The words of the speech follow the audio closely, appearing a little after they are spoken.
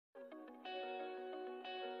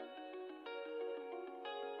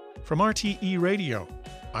From RTE Radio,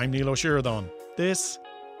 I'm Neil O'Sheridan. This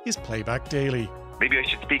is Playback Daily. Maybe I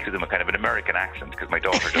should speak with him a kind of an American accent, because my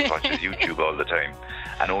daughter just watches YouTube all the time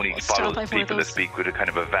and only follows people that speak with a kind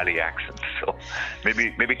of a valley accent. So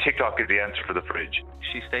maybe TikTok is the answer for the fridge.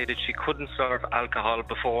 She stated she couldn't serve alcohol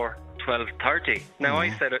before 12:30. Now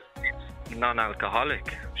I said it's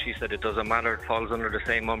non-alcoholic. She said it doesn't matter, it falls under the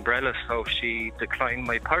same umbrella, so she declined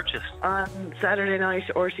my purchase. On Saturday night,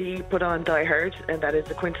 RTE put on Die Hard, and that is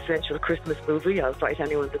a quintessential Christmas movie. I'll fight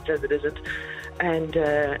anyone that says it isn't. And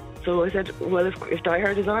so I said, well, if Die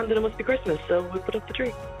Hard is on, then it must be Christmas, so we'll put up the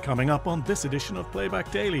tree. Coming up on this edition of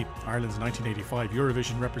Playback Daily, Ireland's 1985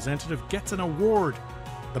 Eurovision representative gets an award.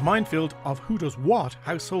 The minefield of who does what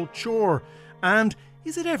household chore. And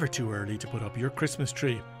is it ever too early to put up your Christmas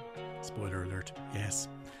tree? Spoiler alert, yes.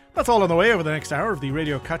 That's all on the way over the next hour of the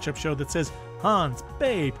radio catch-up show that says, Hans,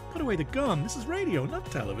 babe, put away the gun. This is radio, not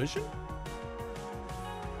television.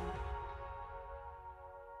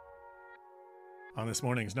 On this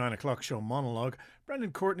morning's 9 o'clock show monologue,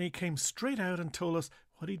 Brendan Courtney came straight out and told us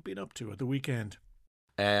what he'd been up to at the weekend.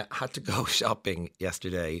 Had to go shopping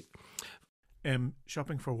yesterday.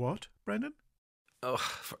 Shopping for what, Brendan? Oh,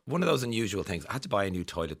 one of those unusual things. I had to buy a new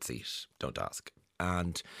toilet seat, don't ask.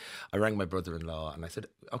 And I rang my brother-in-law and I said,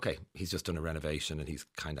 okay, he's just done a renovation and he's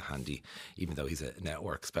kind of handy, even though he's a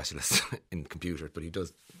network specialist in computers, but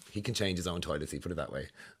he can change his own toilet seat, put it that way.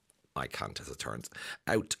 I can't, as it turns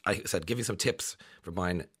out. I said, give me some tips for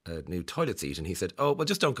buying a new toilet seat. And he said, oh, well,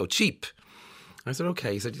 just don't go cheap. I said,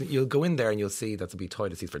 okay. He said, you'll go in there and you'll see that'll be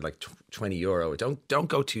toilet seats for like €20. Don't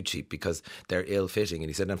go too cheap because they're ill-fitting.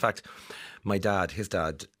 And he said, in fact, his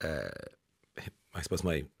dad, I suppose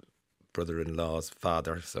my brother-in-law's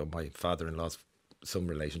father, so my father-in-law's some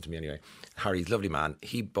relation to me anyway, Harry's lovely man,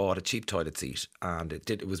 he bought a cheap toilet seat and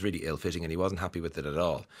it was really ill-fitting and he wasn't happy with it at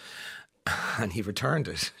all. And he returned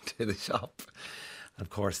it to the shop. And of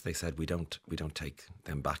course they said, we don't take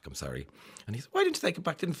them back, I'm sorry. And he said, why didn't you take it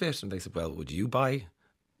back? Didn't fit. And they said, well, would you buy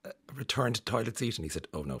a returned toilet seat? And he said,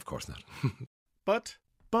 oh no, of course not. But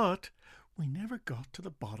we never got to the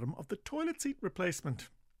bottom of the toilet seat replacement.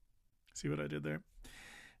 See what I did there?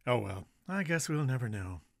 Oh well, I guess we'll never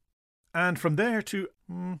know. And from there to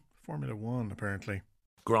Formula One, apparently.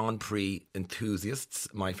 Grand Prix enthusiasts.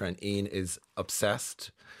 My friend Ian is obsessed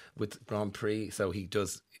with Grand Prix, so he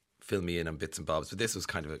does fill me in on bits and bobs. But this was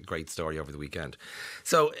kind of a great story over the weekend.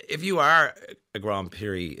 So if you are a Grand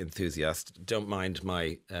Prix enthusiast, don't mind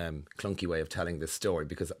my clunky way of telling this story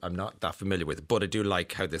because I'm not that familiar with it, but I do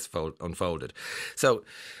like how this unfolded. So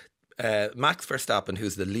Max Verstappen,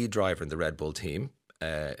 who's the lead driver in the Red Bull team,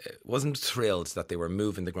 wasn't thrilled that they were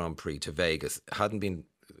moving the Grand Prix to Vegas. Hadn't been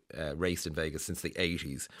raced in Vegas since the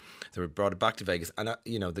 80s. They were brought it back to Vegas, and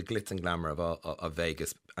the glitz and glamour of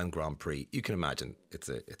Vegas and Grand Prix. You can imagine it's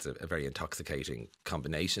a very intoxicating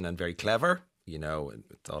combination and very clever.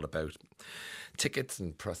 It's all about tickets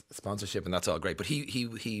and sponsorship, and that's all great. But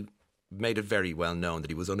he made it very well known that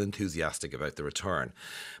he was unenthusiastic about the return.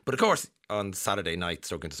 But of course, on Saturday night,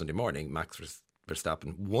 stroke into Sunday morning, Max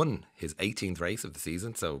Verstappen won his 18th race of the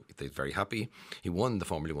season, so they're very happy. He won the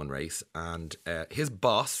Formula One race, and his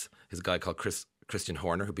boss is a guy called Christian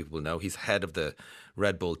Horner, who people will know. He's head of the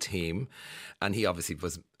Red Bull team, and he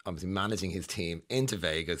was managing his team into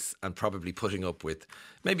Vegas and probably putting up with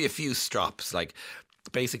maybe a few strops. Like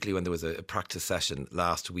basically when there was a practice session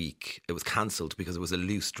last week, it was cancelled because it was a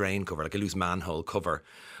loose drain cover, like a loose manhole cover,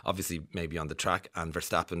 obviously maybe on the track, and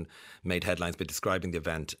Verstappen made headlines by describing the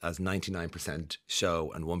event as 99%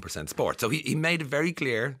 show and 1% sport. So he made it very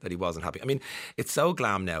clear that he wasn't happy. I mean, it's so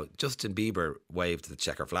glam now. Justin Bieber waved the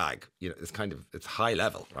checker flag. It's high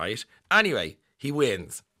level, right? Anyway, he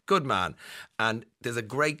wins. Good man. And there's a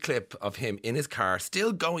great clip of him in his car,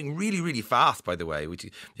 still going really, really fast, by the way, which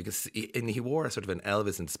you can see. And he wore a sort of an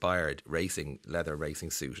Elvis-inspired leather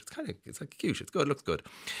racing suit. It's like cute. It's good. Looks good.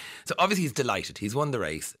 So obviously he's delighted. He's won the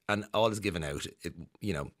race and all is given out.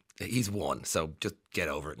 He's won. So just get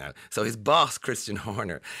over it now. So his boss, Christian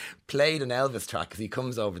Horner, played an Elvis track as he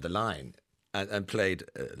comes over the line. And played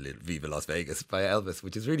Viva Las Vegas by Elvis,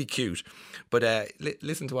 which is really cute. But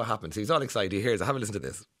listen to what happens. He's all excited. He hears it. Have a listen to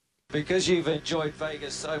this. Because you've enjoyed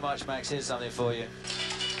Vegas so much, Max, here's something for you.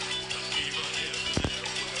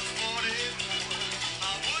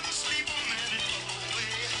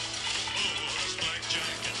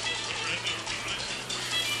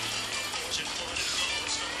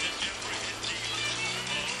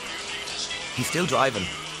 He's still driving.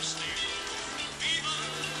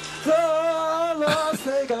 Viva Las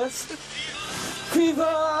Vegas!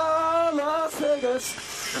 Viva Las Vegas!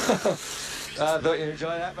 I thought you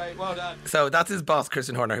enjoyed that, mate. Well done. So that's his boss,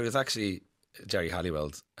 Christian Horner, who is actually Jerry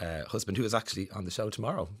Halliwell's husband, who is actually on the show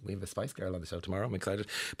tomorrow. We have a Spice Girl on the show tomorrow. I'm excited.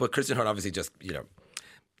 But Christian Horn obviously just,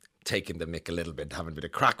 taking the mick a little bit, having a bit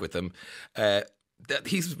of crack with him.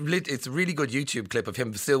 It's a really good YouTube clip of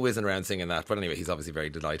him still whizzing around singing that. But anyway, he's obviously very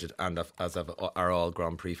delighted, and as are all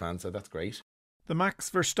Grand Prix fans, so that's great. The Max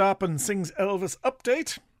Verstappen sings Elvis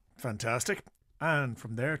update. Fantastic. And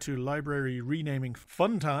from there to library renaming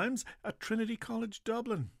fun times at Trinity College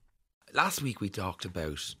Dublin. Last week we talked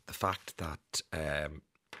about the fact that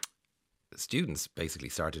students basically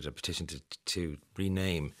started a petition to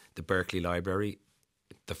rename the Berkeley Library,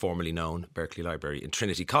 the formerly known Berkeley Library, in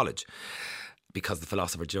Trinity College, because the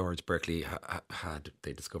philosopher George Berkeley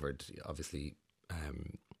they discovered obviously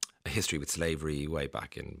a history with slavery way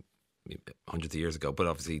back in hundreds of years ago, but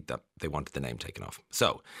obviously that they wanted the name taken off.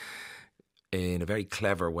 So in a very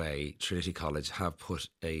clever way, Trinity College have put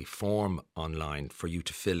a form online for you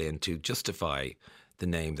to fill in to justify the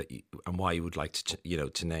name and why you would like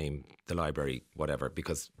to name the library whatever,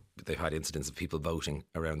 because they've had incidents of people voting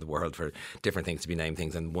around the world for different things to be named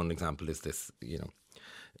things. And one example is this,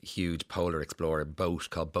 huge polar explorer boat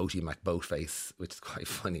called Boaty McBoatface, which is quite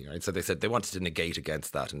funny, right? So they said they wanted to negate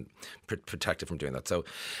against that and protect it from doing that. So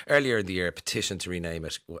earlier in the year, a petition to rename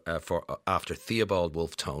it after Theobald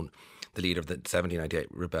Wolfe Tone, the leader of the 1798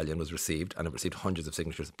 rebellion, was received, and it received hundreds of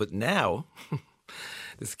signatures. But now,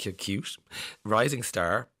 this is cute, rising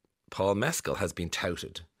star Paul Mescal has been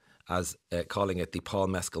touted as calling it the Paul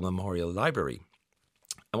Mescal Memorial Library.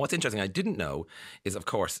 And what's interesting, I didn't know, is of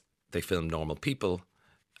course they filmed normal people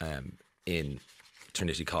in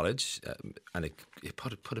Trinity College, and it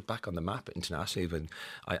put it back on the map internationally. Even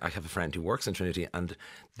I have a friend who works in Trinity, and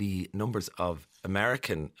the numbers of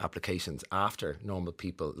American applications after normal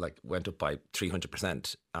people went up by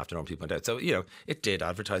 300% after normal people went out. So it did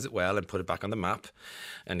advertise it well and put it back on the map,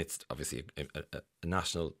 and it's obviously a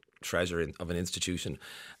national treasure of an institution.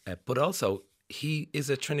 But also he is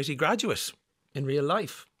a Trinity graduate in real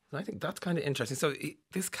life, and I think that's kind of interesting. So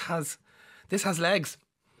this has legs.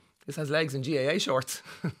 This has legs in GAA shorts.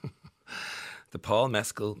 The Paul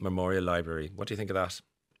Mescal Memorial Library. What do you think of that?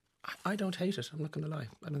 I don't hate it. I'm not going to lie.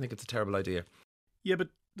 I don't think it's a terrible idea. Yeah, but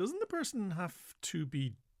doesn't the person have to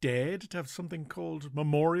be dead to have something called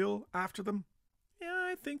memorial after them? Yeah,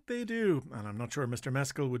 I think they do. And I'm not sure Mr.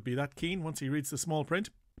 Mescal would be that keen once he reads the small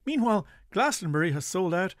print. Meanwhile, Glastonbury has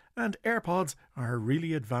sold out and AirPods are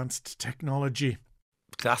really advanced technology.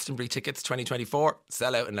 Glastonbury tickets 2024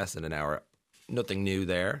 sell out in less than an hour. Nothing new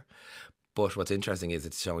there. But what's interesting is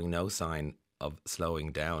it's showing no sign of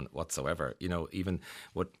slowing down whatsoever. Even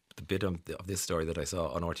what the bit of this story that I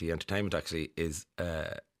saw on RTE Entertainment actually is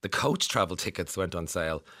the coach travel tickets went on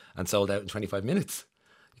sale and sold out in 25 minutes.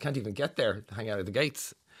 You can't even get there, hang out at the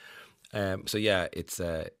gates. So yeah, it's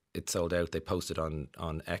sold out. They posted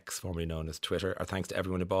on X, formerly known as Twitter. Our thanks to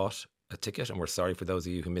everyone who bought a ticket, and we're sorry for those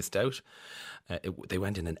of you who missed out. They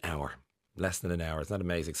went in an hour. Less than an hour. Isn't that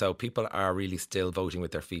amazing? So people are really still voting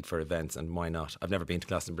with their feet for events, and why not? I've never been to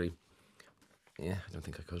Glastonbury. Yeah, I don't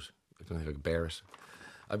think I could. I don't think I could bear it.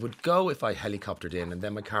 I would go if I helicoptered in, and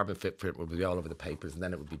then my carbon footprint would be all over the papers, and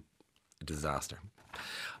then it would be a disaster.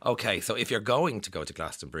 Okay, so if you're going to go to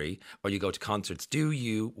Glastonbury or you go to concerts, do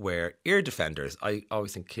you wear ear defenders? I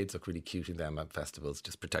always think kids look really cute in them at festivals,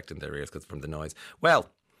 just protecting their ears from the noise. Well,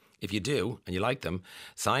 if you do, and you like them,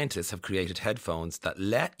 scientists have created headphones that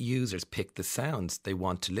let users pick the sounds they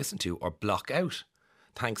want to listen to or block out,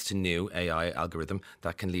 thanks to new AI algorithm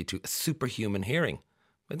that can lead to superhuman hearing.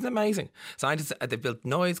 Isn't it amazing? Scientists, they've built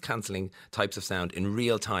noise-cancelling types of sound in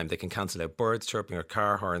real time. They can cancel out birds chirping or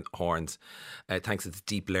car horns thanks to this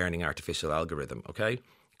deep learning artificial algorithm, okay?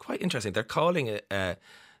 Quite interesting. They're calling it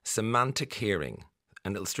semantic hearing,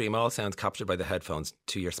 and it'll stream all sounds captured by the headphones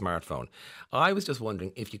to your smartphone. I was just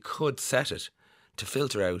wondering if you could set it to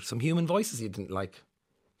filter out some human voices you didn't like.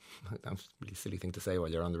 That's a really silly thing to say while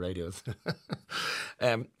you're on the radios.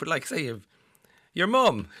 But say you've your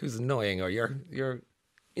mum who's annoying, or your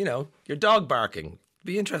dog barking. It'd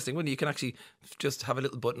be interesting, wouldn't it? You can actually just have a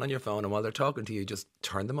little button on your phone, and while they're talking to you, just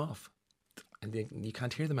turn them off. And you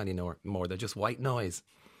can't hear them anymore. They're just white noise.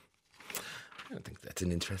 I don't think that's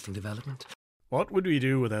an interesting development. What would we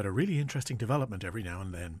do without a really interesting development every now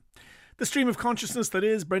and then? The stream of consciousness that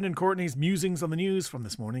is Brendan Courtney's musings on the news from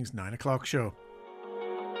this morning's 9 o'clock show.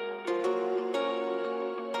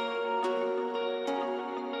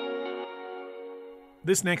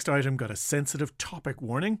 This next item got a sensitive topic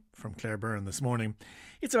warning from Claire Byrne this morning.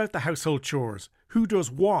 It's about the household chores. Who does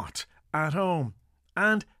what at home?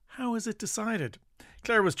 And how is it decided?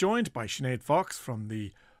 Claire was joined by Sinead Fox from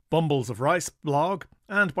the Bumbles of Rice blog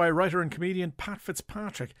and by writer and comedian Pat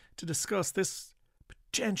Fitzpatrick to discuss this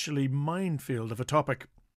potentially minefield of a topic.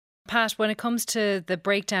 Pat, when it comes to the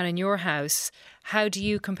breakdown in your house, how do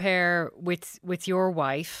you compare with your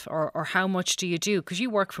wife, or how much do you do? Because you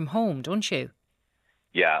work from home, don't you?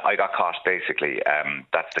 Yeah, I got caught basically.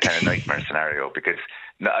 That's the kind of nightmare scenario, because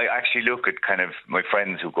I actually look at kind of my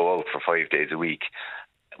friends who go out for 5 days a week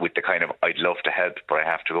with the kind of I'd love to help but I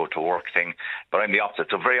have to go to work thing. But I'm the opposite.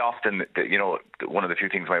 So very often, one of the few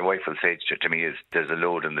things my wife will say to me is, there's a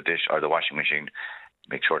load in the dish or the washing machine,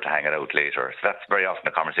 make sure to hang it out later. So that's very often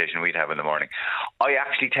a conversation we'd have in the morning. I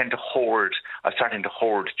actually tend to hoard. I'm starting to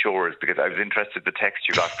hoard chores, because I was interested in the text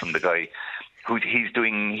you got from the guy he's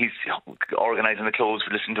organising the clothes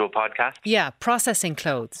for listening to a podcast. Yeah, processing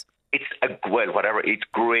clothes. It's it's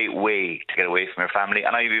a great way to get away from your family.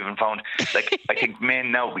 And I've even found, I think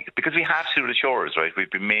men now, because we have to do the chores, right?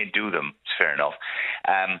 We've been made do them. It's fair enough.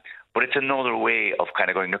 But it's another way of kind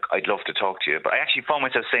of going, look, I'd love to talk to you. But I actually found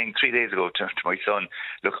myself saying 3 days ago to my son,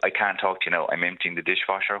 look, I can't talk to you now. I'm emptying the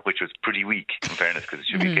dishwasher, which was pretty weak, in fairness, because it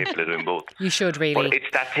should be capable of doing both. You should, really. But it's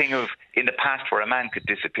that thing of, in the past, where a man could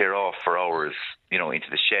disappear off for hours, into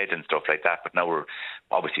the shed and stuff like that. But now we're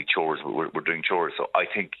obviously chores. We're doing chores. So I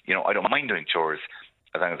think, I don't mind doing chores,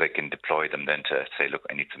 as long as I can deploy them then to say, look,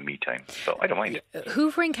 I need some me time. So I don't mind.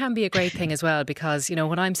 Hoovering can be a great thing as well, because,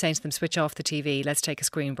 when I'm saying to them, switch off the TV, let's take a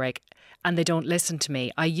screen break, and they don't listen to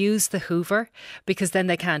me, I use the hoover, because then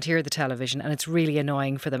they can't hear the television, and it's really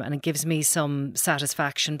annoying for them, and it gives me some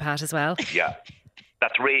satisfaction, Pat, as well. Yeah.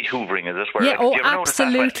 That's rage hoovering, is it? Where,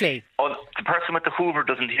 absolutely. The person with the hoover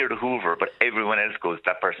doesn't hear the hoover, but everyone else goes,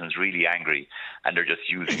 that person's really angry, and they're just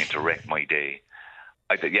using it to wreck my day.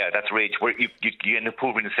 I said, yeah, that's rage. Where you end up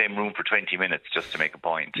hoovering the same room for 20 minutes just to make a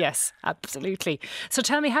point. Yes, absolutely. So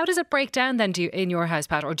tell me, how does it break down then in your house,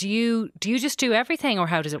 Pat? Or do you just do everything, or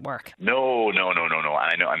how does it work? No.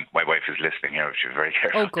 I know my wife is listening here. She's very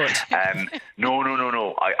careful. Oh, good. No.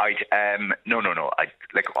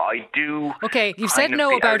 I do. Okay, you've said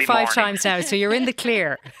no about 5 times now, so you're in the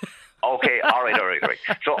clear. Okay, all right.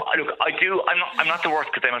 So look, I do. I'm not the worst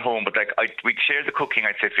because I'm at home, but we share the cooking.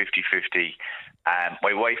 I'd say 50-50.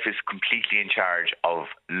 My wife is completely in charge of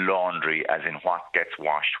laundry, as in what gets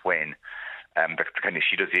washed when.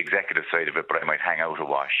 She does the executive side of it, but I might hang out a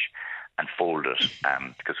wash and fold it,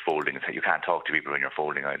 because folding is, you can't talk to people when you're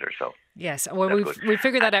folding either. So yes, well, we've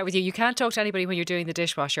figured that out with you. You can't talk to anybody when you're doing the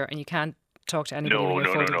dishwasher, and you can't talk to anybody when you're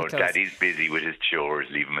folding the clothes. Daddy's busy with his chores.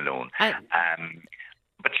 Leave him alone.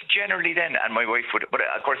 But generally then, and my wife would, but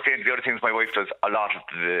of course the other things my wife does a lot of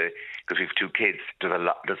because we have 2 kids,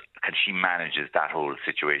 and she manages that whole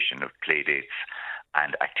situation of play dates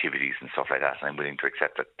and activities and stuff like that. And I'm willing to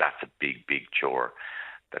accept that that's a big, big chore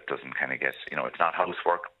that doesn't kind of get, it's not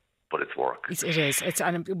housework, but it's work. It is.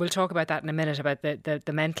 And we'll talk about that in a minute, about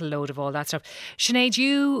the mental load of all that stuff. Sinead,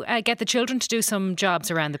 you get the children to do some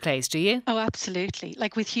jobs around the place, do you? Oh, absolutely.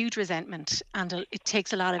 With huge resentment, and it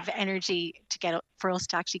takes a lot of energy for us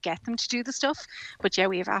to actually get them to do the stuff. But yeah,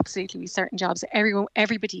 we have absolutely certain jobs.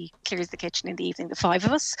 Everybody clears the kitchen in the evening, the 5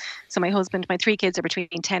 of us. So my 3 kids are between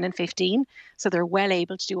 10 and 15. So they're well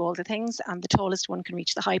able to do all the things. And the tallest one can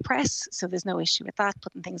reach the high press. So there's no issue with that,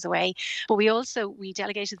 putting things away. But we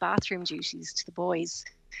delegated bathroom duties to the boys.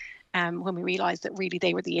 When we realised that really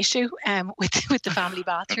they were the issue with the family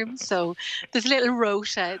bathroom. So there's a little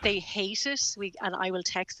rota. They hate it. And I will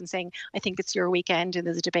text them saying, I think it's your weekend, and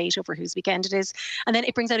there's a debate over whose weekend it is. And then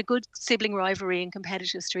it brings out a good sibling rivalry and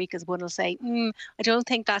competitive streak, as one will say, I don't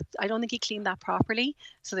think he cleaned that properly.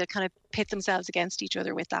 So they'll kind of pit themselves against each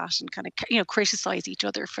other with that, and kind of criticise each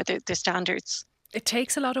other for their standards. It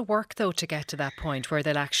takes a lot of work, though, to get to that point where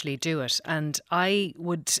they'll actually do it. And I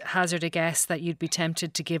would hazard a guess that you'd be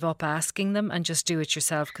tempted to give up asking them and just do it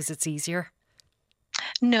yourself because it's easier.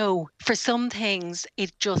 No, for some things,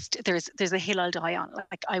 it just there's a hill I'll die on.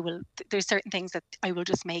 There's certain things that I will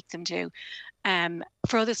just make them do.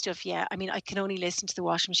 For other stuff, yeah. I mean, I can only listen to the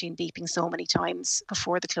washing machine beeping so many times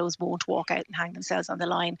before the clothes won't walk out and hang themselves on the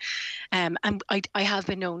line. And I have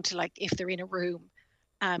been known to, if they're in a room,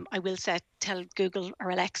 I will tell Google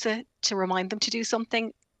or Alexa to remind them to do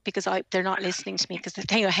something, because they're not listening to me, because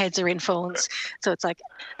their heads are in phones. So it's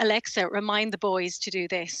Alexa, remind the boys to do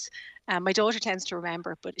this. My daughter tends to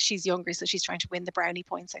remember, but she's younger, so she's trying to win the brownie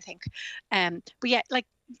points, I think. But yeah,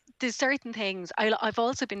 there's certain things. I've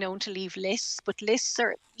also been known to leave lists, but lists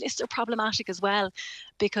are problematic as well,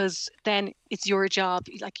 because then it's your job.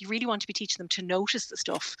 You really want to be teaching them to notice the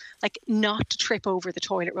stuff, not to trip over the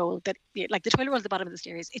toilet roll. The toilet roll at the bottom of the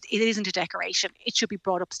stairs, it isn't a decoration. It should be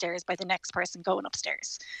brought upstairs by the next person going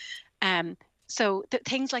upstairs. So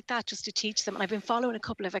things like that, just to teach them. And I've been following a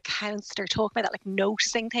couple of accounts that are talking about that, like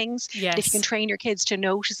noticing things. Yes. And if you can train your kids to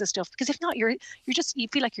notice the stuff, because if not, you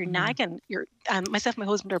feel like you're nagging. Myself and my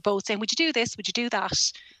husband are both saying, would you do this? Would you do that?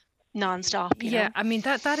 Non-stop, you know? I mean,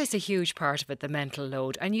 that is a huge part of it, the mental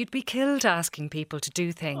load. And you'd be killed asking people to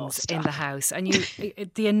do things in the house. And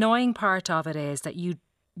the annoying part of it is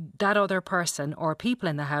that other person or people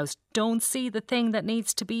in the house don't see the thing that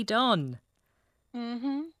needs to be done.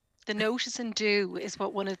 Mm-hmm. The notice and do is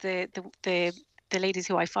what one of the ladies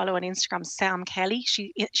who I follow on Instagram, Sam Kelly,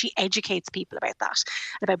 she educates people about that,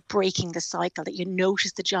 about breaking the cycle, that you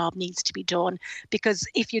notice the job needs to be done. Because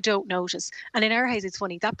if you don't notice, and in our house it's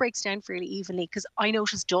funny, that breaks down fairly evenly, because I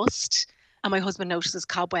notice dust and my husband notices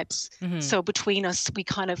cobwebs. Mm-hmm. So between us, we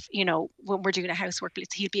kind of, when we're doing a housework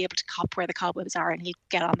blitz, he'll be able to cop where the cobwebs are and he'll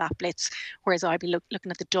get on that blitz, whereas I'll be looking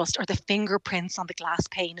at the dust or the fingerprints on the glass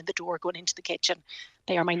pane in the door going into the kitchen.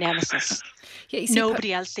 They are my nemesis. Yeah, see,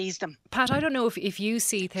 Nobody else sees them. Pat, I don't know if you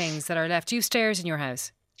see things that are left. Do you have stairs in your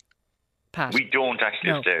house, Pat? We don't actually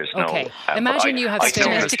have stairs, no. Okay. Imagine you have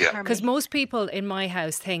stairs. Because yeah. most people in my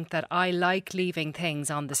house think that I like leaving things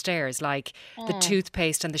on the stairs, like the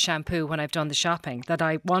toothpaste and the shampoo when I've done the shopping, that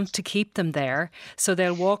I want to keep them there so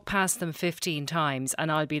they'll walk past them 15 times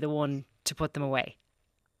and I'll be the one to put them away.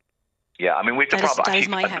 Yeah, I mean, with the problem, that is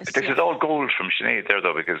my house. This is all gold from Sinead there,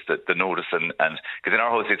 though, because the notice and because in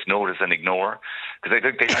our house it's notice and ignore, because I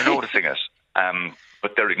think they are noticing it,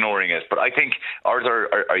 but they're ignoring it. But I think ours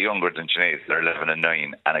are younger than Sinead's. They're 11 and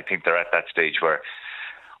 9, and I think they're at that stage where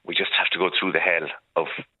we just have to go through the hell of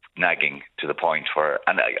nagging to the point where,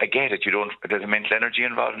 and I get it, there's a mental energy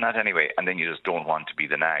involved in that anyway, and then you just don't want to be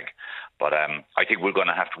the nag. But I think we're going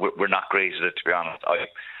to have to. We're not great at it, to be honest.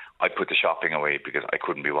 I put the shopping away because I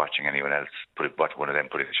couldn't be watching anyone else watch one of them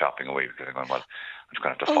putting the shopping away, because I'm going, well, I'm just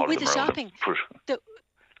going to have to follow them around. Shopping.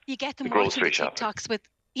 You get them watching the TikToks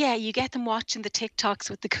you get them watching the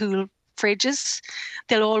TikToks with the cool fridges.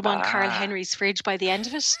 They'll all want Carl Henry's fridge by the end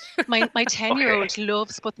of it. My 10-year-old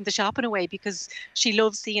loves putting the shopping away because she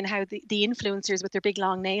loves seeing how the influencers with their big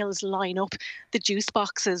long nails line up the juice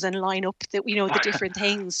boxes and line up the different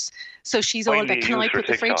things. So she's all about, can I put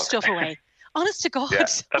the fridge stuff away? Honest to God. Yeah,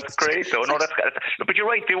 that's great though. No, but you're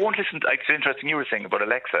right, they won't listen. It's interesting you were saying about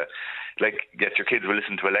Alexa. Like, yes, your kids will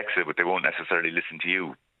listen to Alexa, but they won't necessarily listen to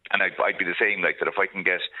you. And I'd be the same, like that if I can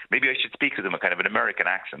get, maybe I should speak to them a kind of an American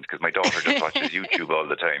accent, because my daughter just watches YouTube all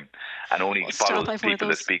the time and only follows people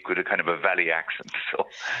that speak with a kind of a valley accent. So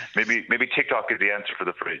maybe TikTok is the answer for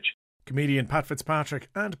the fridge. Comedian Pat Fitzpatrick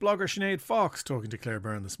and blogger Sinead Fox talking to Claire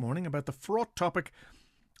Byrne this morning about the fraught topic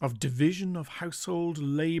of division of household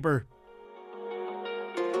labour.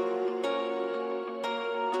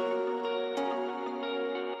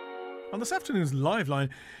 On this afternoon's Live Line,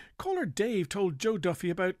 caller Dave told Joe Duffy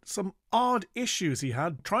about some odd issues he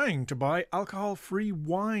had trying to buy alcohol-free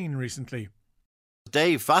wine recently.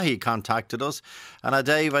 Dave Fahey contacted us, and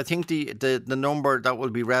Dave, I think the number that will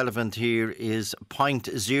be relevant here is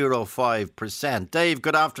 0.05%. Dave,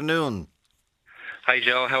 good afternoon. Hi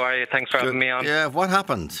Joe, how are you? Thanks for having me on. Yeah, what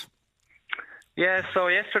happened? Yeah, so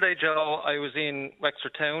yesterday, Joe, I was in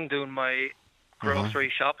Wexford Town doing my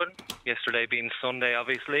grocery shopping, yesterday being Sunday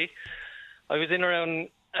obviously. I was in around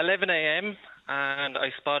 11 a.m. and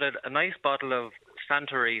I spotted a nice bottle of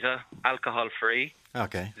Santa Rita, alcohol free.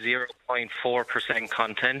 Okay. 0.4%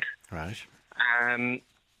 content. Right.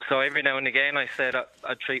 So every now and again I said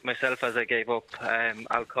I'd treat myself, as I gave up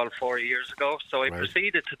alcohol 4 years ago. So I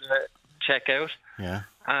proceeded to the checkout. Yeah.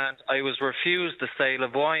 And I was refused the sale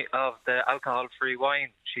of the alcohol free wine.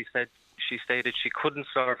 She stated she couldn't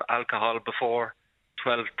serve alcohol before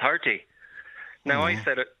 12:30. Now I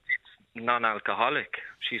said it's non-alcoholic.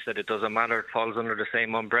 She said it doesn't matter, it falls under the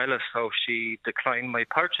same umbrella, so she declined my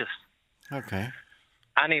purchase. Okay.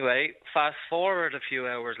 Anyway, fast forward a few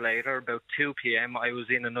hours later, about 2 p.m, I was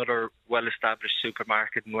in another well-established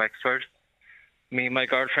supermarket in Wexford. Me and my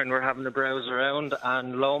girlfriend were having a browse around,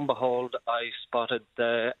 and lo and behold, I spotted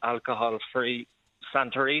the alcohol-free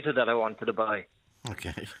Santa Rita that I wanted to buy.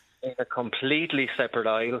 Okay. In a completely separate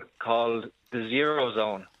aisle called the Zero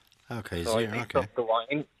Zone. Okay, so I picked up the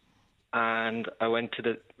wine and I went to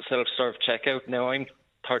the self-serve checkout. Now, I'm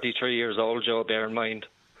 33 years old, Joe, bear in mind.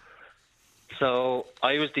 So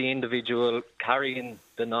I was the individual carrying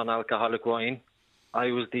the non-alcoholic wine.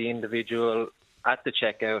 I was the individual at the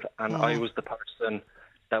checkout, and I was the person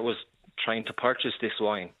that was trying to purchase this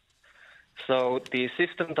wine. So the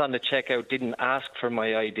assistant on the checkout didn't ask for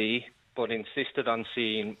my ID, but insisted on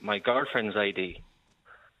seeing my girlfriend's ID.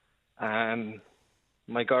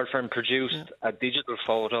 My girlfriend produced a digital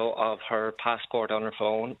photo of her passport on her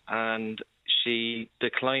phone, and she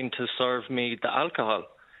declined to serve me the alcohol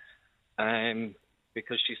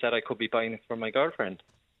because she said I could be buying it for my girlfriend.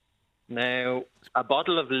 Now, a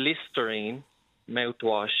bottle of Listerine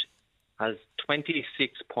mouthwash has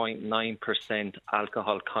 26.9%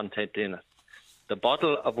 alcohol content in it. The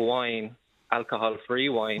bottle of wine, alcohol-free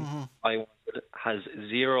wine, I wanted, has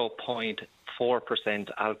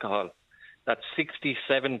 0.4% alcohol. That's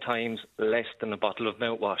 67 times less than a bottle of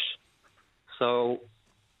mouthwash. So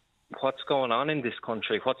what's going on in this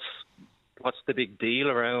country? What's the big deal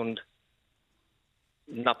around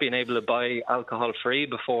not being able to buy alcohol-free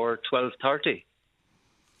before 12:30?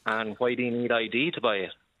 And why do you need ID to buy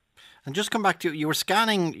it? And just come back to, you were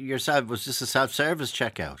scanning yourself. Was this a self-service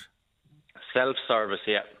checkout? Self-service,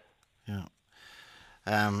 yeah. Yeah.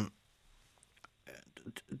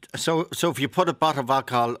 So if you put a bottle of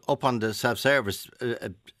alcohol up on the self-service,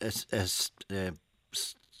 a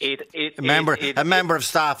member of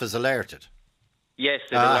staff is alerted. Yes,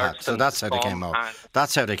 it alerts so them. that's how they came over.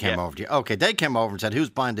 That's how they came over to you. Okay, they came over and said, "Who's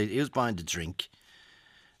buying the drink?"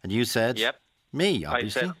 And you said, "Yep, me."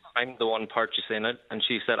 Obviously, I said, "I'm the one purchasing it," and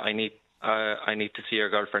she said, "I need to see your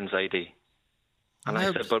girlfriend's ID." And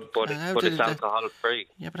I said, "But it's alcohol free."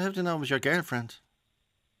 Yeah, but how do you know it was your girlfriend?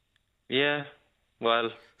 Yeah,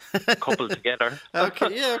 well, coupled together.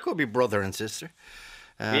 Okay, yeah, it could be brother and sister.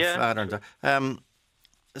 Father and daughter.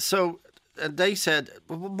 So they said,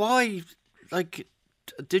 why? Like,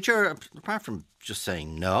 apart from just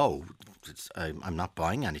saying no, I'm not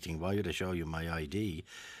buying anything. Why would I show you my ID?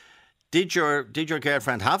 Did your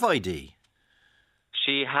girlfriend have ID?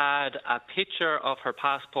 She had a picture of her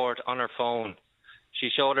passport on her phone. She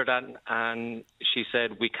showed her that, and she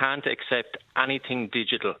said, "We can't accept anything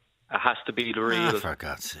digital. It has to be the real, for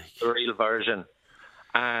God's sake, the real version."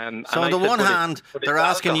 So on the one hand, they're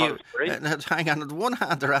asking you. Hang on. On the one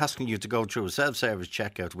hand, they're asking you to go through a self-service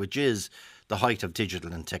checkout, which is the height of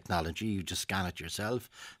digital and technology. You just scan it yourself,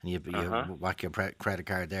 and you whack your credit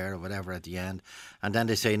card there or whatever at the end, and then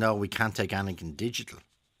they say, "No, we can't take anything digital,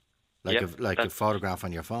 like a photograph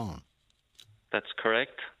on your phone." That's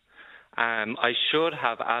correct. I should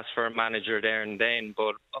have asked for a manager there and then,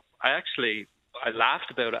 but I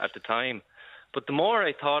laughed about it at the time. But the more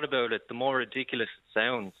I thought about it, the more ridiculous it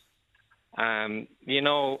sounds.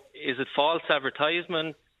 Is it false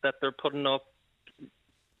advertisement that they're putting up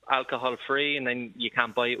alcohol free and then you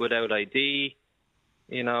can't buy it without ID?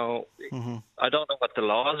 I don't know what the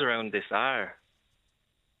laws around this are.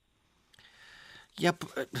 Yep,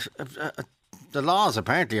 the laws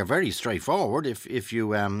apparently are very straightforward. If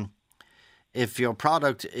your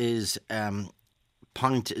product is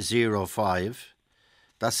 0.05,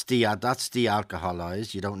 that's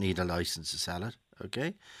de-alcoholized. You don't need a license to sell it.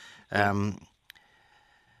 Okay,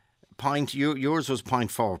 yours was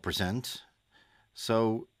 0.4%,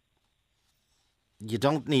 so you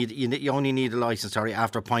don't need you only need a license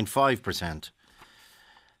after 0.5%.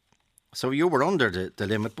 So you were under the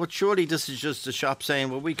limit, but surely this is just the shop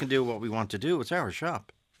saying, "Well, we can do what we want to do. It's our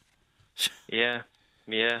shop." Yeah.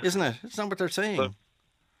 Isn't it? It's not what they're saying.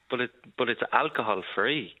 But it's alcohol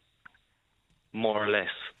free, more or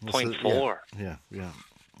less. 0.4. Yeah.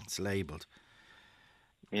 It's labelled.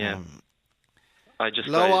 Yeah.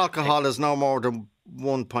 Low alcohol is no more than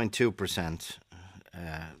 1.2%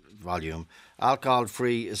 volume. Alcohol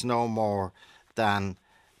free is no more than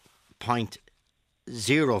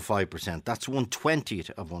 0.05%. That's 1/20th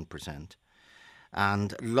of 1%.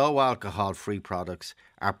 And low alcohol free products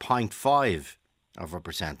are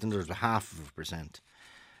 0.5%, and there's 0.5%.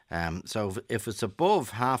 So if it's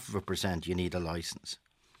above 0.5%, you need a license.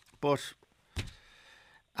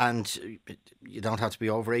 And you don't have to be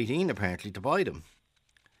over 18 apparently to buy them.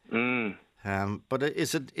 But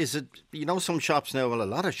is it? Some shops now. Well, a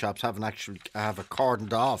lot of shops have a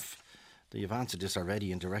cordoned off. You've answered this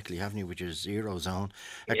already indirectly, haven't you? With your zero zone,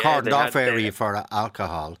 cordoned off area for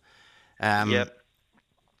alcohol. Yep.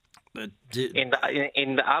 But in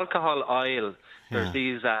the alcohol aisle, there's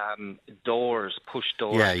these doors, push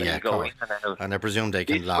doors that you go in and out. And I presume they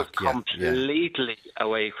can lock. Completely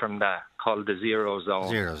away from that, called the zero zone.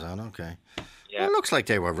 Zero zone, okay. Yeah. Well, it looks like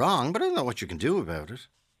they were wrong, but I don't know what you can do about it.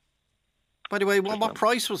 By the way, what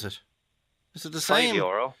price was it? Is it the same?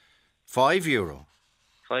 €5. €5?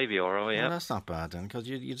 €5, yeah. Well, that's not bad then, because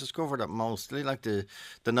you discover that mostly, like the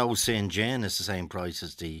no sin gin is the same price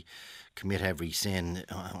as the commit every sin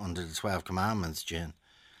under the 12 commandments gin.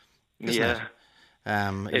 Isn't it?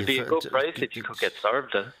 It'd be a good price if you could get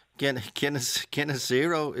served it. Guinness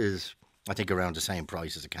Zero is, I think, around the same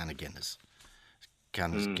price as a can of Guinness.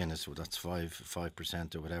 Guinness, well, that's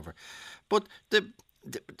 5% or whatever. But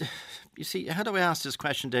you see, how do I ask this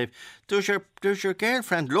question, Dave? Does your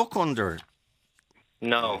girlfriend look under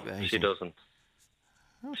No, she doesn't.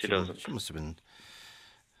 Oh, she doesn't. She must have been...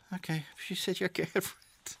 Okay, she said your girlfriend.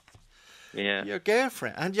 Yeah. Your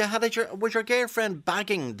girlfriend. And you had was your girlfriend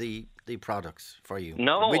bagging the products for you?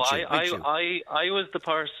 No, I was the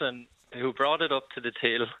person who brought it up to the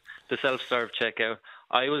till, the self-serve checkout.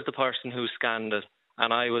 I was the person who scanned it,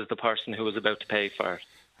 and I was the person who was about to pay for it.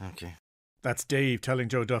 Okay. That's Dave telling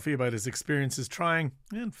Joe Duffy about his experiences trying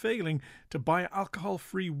and failing to buy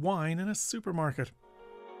alcohol-free wine in a supermarket.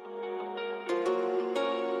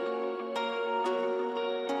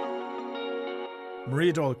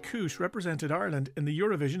 Maria Doyle Coote represented Ireland in the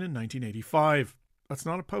Eurovision in 1985. That's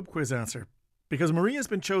not a pub quiz answer, because Maria's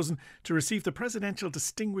been chosen to receive the Presidential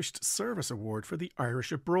Distinguished Service Award for the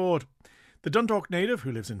Irish Abroad. The Dundalk native,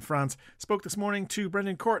 who lives in France, spoke this morning to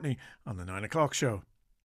Brendan Courtney on the 9 o'clock show.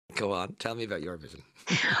 Go on, tell me about Eurovision.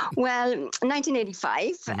 Well,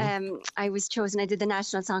 1985, I was chosen. I did the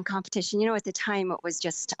National Song Competition. You know, at the time, it was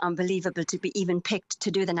just unbelievable to be even picked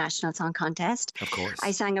to do the National Song Contest. Of course.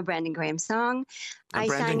 I sang a Brendan Graham song. And I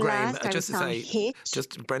Brendan sang Graham, last. just to say, Hit.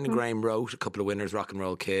 Brendan Graham wrote a couple of winners, Rock and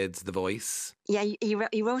Roll Kids, The Voice. Yeah, he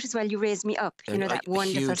wrote as well, You Raise Me Up. You know, that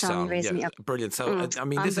wonderful song, You Raise Me Up. Brilliant. So, I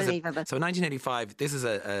mean, this is unbelievable. 1985, this is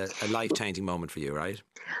a life-changing moment for you, right?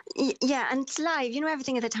 Yeah, and it's live. You know,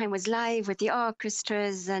 everything at the time was live with the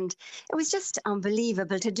orchestras, and it was just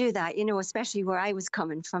unbelievable to do that, you know, especially where I was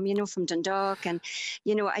coming from, you know, from Dundalk, and,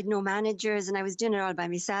 you know, I'd no managers, and I was doing it all by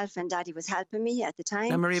myself, and Daddy was helping me at the time.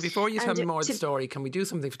 Now, Maria, before you tell me more of the story, can we do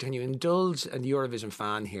something for Can you indulge a Eurovision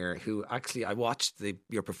fan here who actually, I watched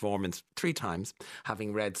your performance 3 times,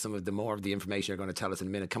 having read some of the more of the information you're going to tell us in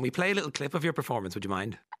a minute. Can we play a little clip of your performance? Would you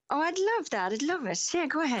mind? Oh, I'd love that. I'd love it. Yeah,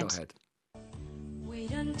 go ahead. Go ahead.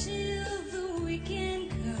 Wait until the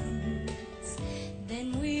weekend comes,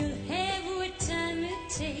 then we'll have what time it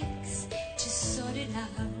takes to sort it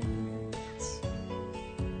out,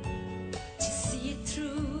 to see it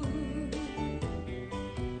through.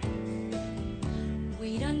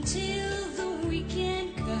 Wait until the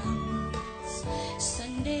weekend comes,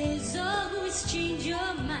 Sundays always change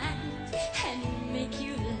your mind and make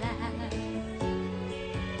you laugh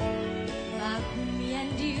about me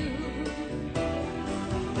and you.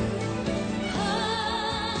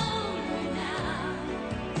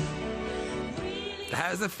 How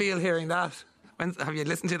does it feel hearing that? Have you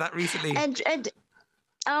listened to that recently?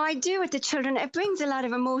 Oh, I do with the children. It brings a lot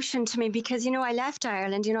of emotion to me because, you know, I left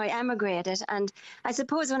Ireland, you know, I emigrated. And I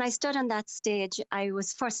suppose when I stood on that stage, I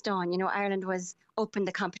was first on, you know, Ireland was opened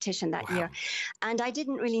the competition that year. And I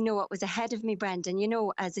didn't really know what was ahead of me, Brendan, you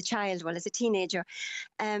know, as a child, well, as a teenager.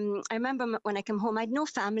 I remember when I came home, I had no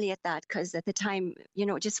family at that because at the time, you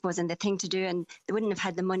know, it just wasn't the thing to do. And they wouldn't have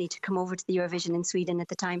had the money to come over to the Eurovision in Sweden at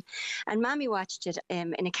the time. And Mammy watched it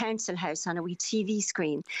in a council house on a wee TV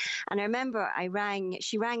screen. And I remember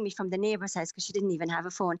she rang me from the neighbour's house because she didn't even have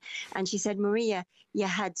a phone. And she said, Maria, you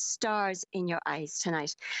had stars in your eyes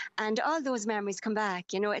tonight. And all those memories come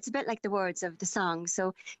back. You know, it's a bit like the words of the song.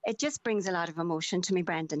 So it just brings a lot of emotion to me,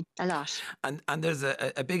 Brendan, a lot. And there's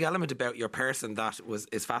a big element about your person that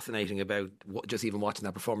is fascinating about just even watching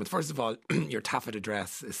that performance. First of all, your taffeta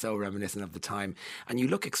dress is so reminiscent of the time. And you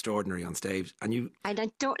look extraordinary on stage. And I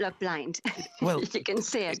don't look blind. Well, you can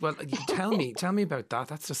see it. Well, tell me about that.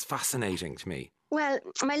 That's just fascinating to me. Well,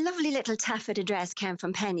 my lovely little taffeta dress came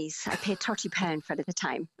from Penny's. I paid £30 for it at the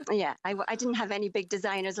time. Yeah, I didn't have any big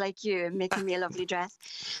designers like you making me a lovely dress.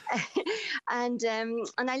 and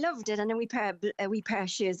I loved it. And a wee pair of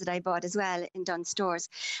shoes that I bought as well in Dunn stores.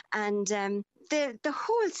 And the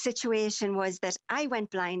whole situation was that I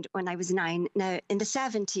went blind when I was 9. Now, in the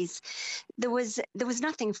 70s, there was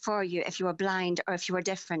nothing for you if you were blind or if you were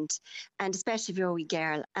different, and especially if you were a wee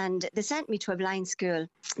girl. And they sent me to a blind school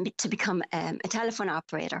to become a telephone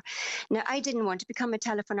operator. Now, I didn't want to become a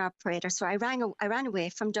telephone operator, so I ran away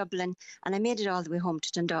from Dublin and I made it all the way home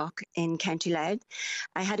to Dundalk in County Louth.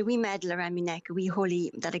 I had a wee medal around my neck, a wee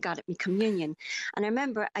holy that I got at my communion. And I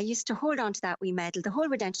remember I used to hold on to that wee medal the whole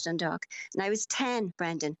way down to Dundalk. And I was 10,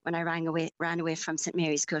 Brendan, when I ran away from St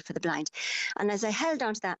Mary's School for the Blind. And as I held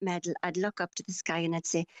on to that medal, I'd look up to the sky and I'd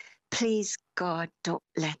say, please, God, don't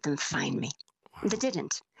let them find me. Wow. They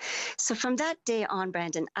didn't. So from that day on,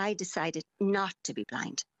 Brendan, I decided not to be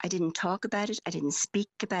blind. I didn't talk about it. I didn't speak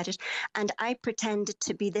about it. And I pretended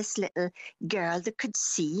to be this little girl that could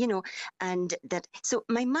see, you know, and that. So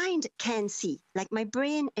my mind can see, like my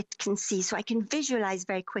brain, it can see. So I can visualize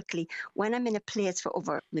very quickly when I'm in a place for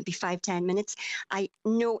over maybe 5-10 minutes. I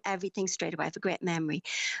know everything straight away. I have a great memory.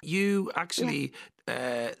 You actually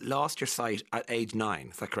lost your sight at age 9.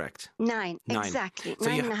 Is that correct? 9, exactly. So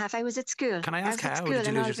 9 and a half. I was at school. Can I ask how?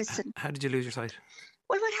 How did you lose your sight?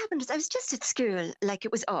 Well, what happened was I was just at school, like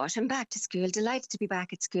it was autumn, back to school, delighted to be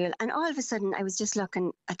back at school. And all of a sudden, I was just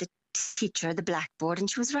looking at the teacher, the blackboard, and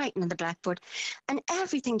she was writing on the blackboard. And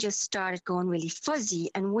everything just started going really fuzzy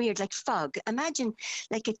and weird, like fog. Imagine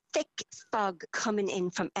like a thick fog coming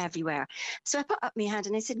in from everywhere. So I put up my hand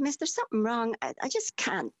and I said, Miss, there's something wrong. I just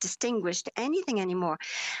can't distinguish anything anymore.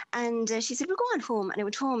 And she said, we'll go on home. And I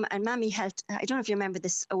went home and Mammy held, I don't know if you remember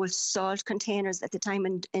this old salt containers at the time.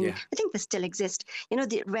 And I think they still exist. You know,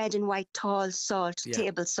 the red and white tall salt,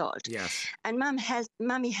 table salt. Yes. And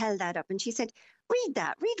Mammy held that up and she said,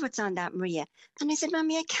 read what's on that, Maria. And I said,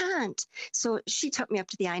 Mammy, I can't. So she took me up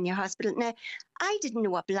to the Eye Near Hospital. Now, I didn't know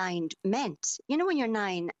what blind meant. You know, when you're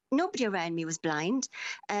 9, nobody around me was blind.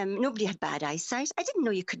 Nobody had bad eyesight. I didn't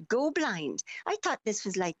know you could go blind. I thought this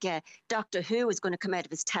was like Doctor Who was going to come out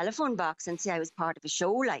of his telephone box and say I was part of a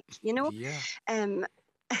show, like, you know. Yeah.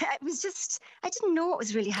 It was just, I didn't know what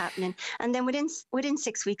was really happening. And then within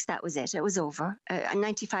 6 weeks, that was it. It was over.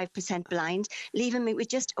 95% blind, leaving me with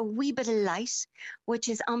just a wee bit of light, which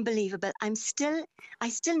is unbelievable. I still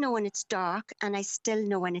know when it's dark and I still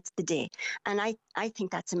know when it's the day. And I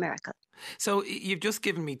think that's a miracle. So you've just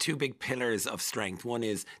given me 2 big pillars of strength. One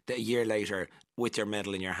is that a year later, with your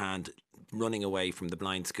medal in your hand, running away from the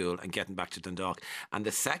blind school and getting back to Dundalk. And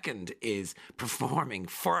the second is performing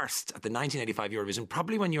first at the 1985 Eurovision,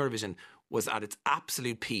 probably when Eurovision was at its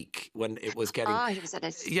absolute peak, when it was getting... it was at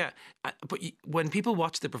its... Yeah, but when people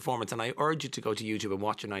watch the performance, and I urge you to go to YouTube and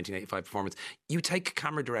watch your 1985 performance, you take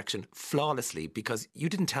camera direction flawlessly because you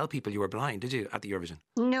didn't tell people you were blind, did you, at the Eurovision?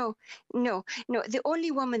 No. The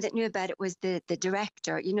only woman that knew about it was the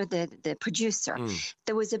director, you know, the producer.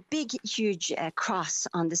 There was a big, huge cross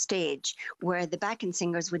on the stage where the backing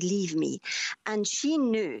singers would leave me. And she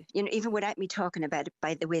knew, you know, even without me talking about it,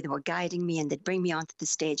 by the way they were guiding me and they'd bring me onto the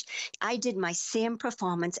stage. I did my same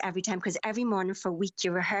performance every time because every morning for a week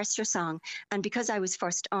you rehearse your song. And because I was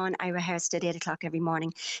first on, I rehearsed at 8 o'clock every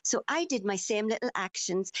morning. So I did my same little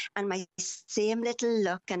actions and my same little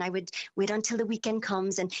look, and I would wait until the weekend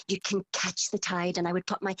comes and you can catch the tide, and I would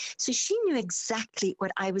put my... So she knew exactly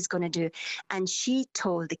what I was going to do, and she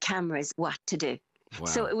told the cameras what to do. Wow.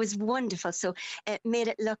 So it was wonderful. So it made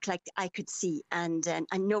it look like I could see. And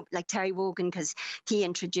I know, like Terry Wogan, because he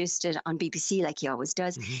introduced it on BBC like he always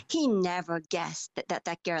does, he never guessed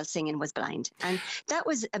that girl singing was blind. And that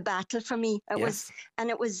was a battle for me. It was,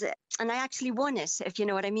 and I actually won it, if you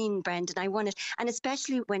know what I mean, Brendan. I won it. And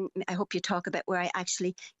especially when, I hope you talk about where I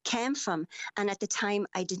actually came from. And at the time,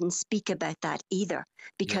 I didn't speak about that either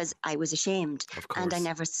because I was ashamed. And I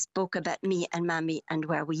never spoke about me and Mammy and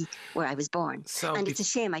where I was born. And it's a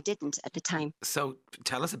shame I didn't at the time. So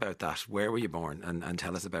tell us about that. Where were you born? And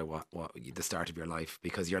tell us about what the start of your life,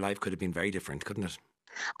 because your life could have been very different, couldn't it?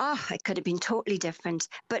 Oh, it could have been totally different,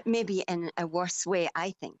 but maybe in a worse way,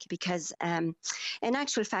 I think, because in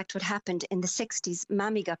actual fact, what happened in the 60s,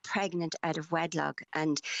 Mammy got pregnant out of wedlock.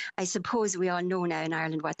 And I suppose we all know now in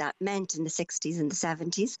Ireland what that meant in the 60s and the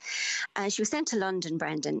 70s. And she was sent to London,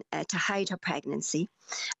 Brendan, to hide her pregnancy.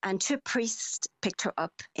 And 2 priests picked her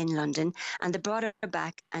up in London and they brought her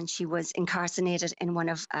back, and she was incarcerated in one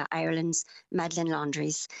of Ireland's Magdalen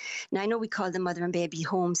laundries. Now, I know we call them mother and baby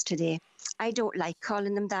homes today. I don't like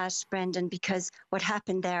calling them that, Brendan, because what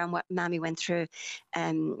happened there and what Mammy went through,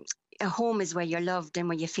 a home is where you're loved and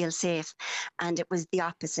where you feel safe, and it was the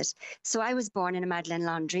opposite. So I was born in a Magdalen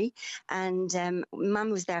laundry, and Mum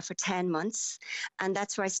was there for 10 months, and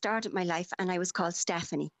that's where I started my life, and I was called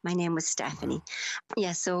Stephanie. My name was Stephanie.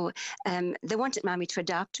 Yeah, so they wanted Mammy to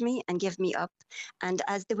adopt me and give me up, and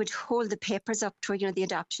as they would hold the papers up to her, you know, the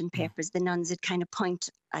adoption papers, the nuns would kind of point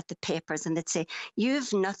at the papers and they'd say,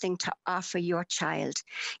 you've nothing to offer your child.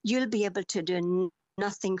 You'll be able to do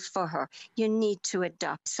nothing for her. You need to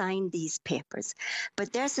adopt, sign these papers.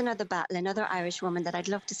 But there's another battle, another Irish woman that I'd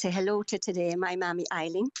love to say hello to today, my mammy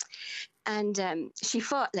Eileen. And she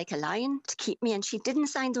fought like a lion to keep me, and she didn't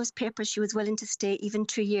sign those papers. She was willing to stay even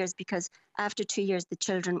 2 years, because after 2 years, the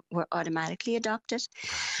children were automatically adopted.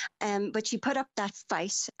 But she put up that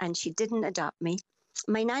fight and she didn't adopt me.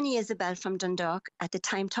 My nanny Isabel from Dundalk at the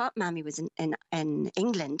time thought Mammy was in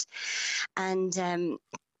England. And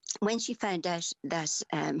when she found out that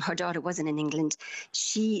her daughter wasn't in England,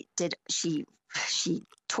 she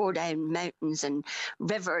tore down mountains and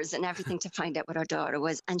rivers and everything to find out what our daughter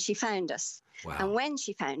was. And she found us. Wow. And when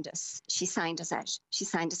she found us, she signed us out. She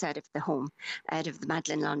signed us out of the home, out of the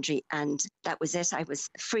Magdalen Laundry. And that was it. I was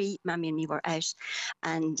free. Mammy and me were out.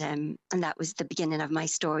 And that was the beginning of my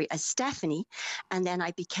story as Stephanie. And then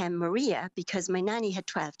I became Maria because my nanny had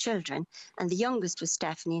 12 children. And the youngest was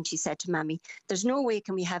Stephanie. And she said to Mammy, there's no way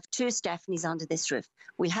can we have 2 Stephanies under this roof.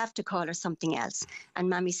 We'll have to call her something else. And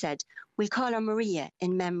Mammy said, we'll call her Maria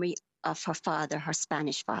in memory of her father, her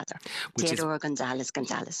Spanish father, Theodore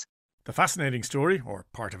Gonzalez. The fascinating story, or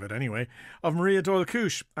part of it anyway, of Maria Doyle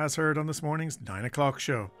Coosh, as heard on this morning's 9 o'clock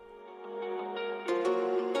show.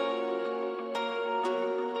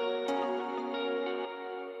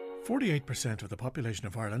 %48% of the population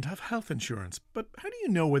of Ireland have health insurance, but how do you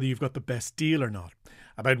know whether you've got the best deal or not?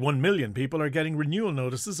 About 1 million people are getting renewal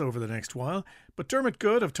notices over the next while, but Dermot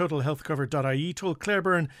Good of TotalHealthCover.ie told Claire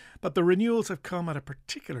Byrne that the renewals have come at a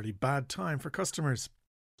particularly bad time for customers.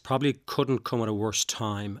 Probably couldn't come at a worse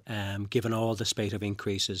time, given all the spate of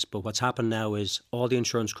increases. But what's happened now is all the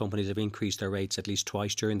insurance companies have increased their rates at least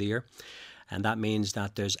twice during the year. And that means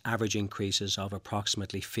that there's average increases of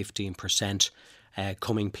approximately 15%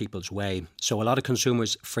 coming people's way. So a lot of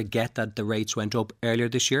consumers forget that the rates went up earlier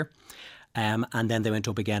this year. And then they went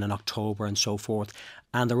up again in October and so forth.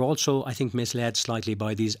 And they're also, I think, misled slightly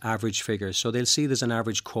by these average figures. So they'll see there's an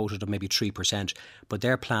average quoted of maybe 3%, but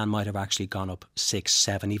their plan might have actually gone up 6,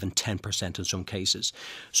 7, even 10% in some cases.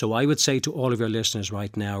 So I would say to all of your listeners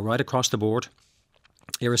right now, right across the board,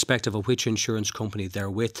 irrespective of which insurance company they're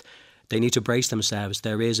with, they need to brace themselves.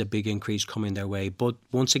 There is a big increase coming their way. But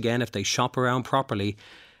once again, if they shop around properly,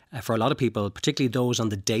 for a lot of people, particularly those on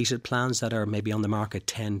the dated plans that are maybe on the market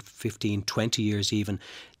 10, 15, 20 years even,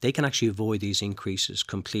 they can actually avoid these increases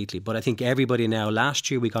completely. But I think everybody now,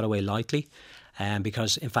 last year we got away lightly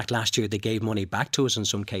because in fact last year they gave money back to us in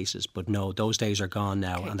some cases. But no, those days are gone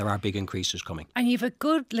now and there are big increases coming. And you've a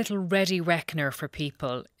good little ready reckoner for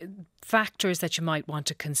people. Factors that you might want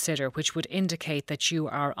to consider which would indicate that you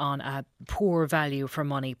are on a poor value for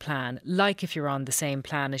money plan, like if you're on the same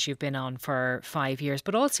plan as you've been on for 5 years,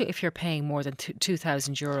 but also if you're paying more than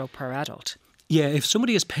 €2,000 per adult. Yeah, if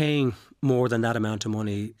somebody is paying more than that amount of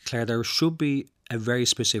money, Claire, there should be a very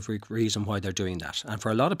specific reason why they're doing that. And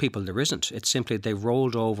for a lot of people, there isn't. It's simply they've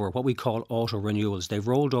rolled over what we call auto renewals. They've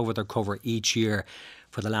rolled over their cover each year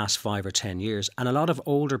for the last 5 or 10 years. And a lot of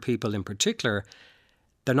older people in particular,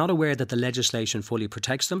 they're not aware that the legislation fully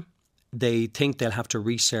protects them. They think they'll have to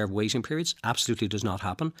reserve waiting periods. Absolutely does not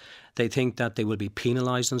happen. They think that they will be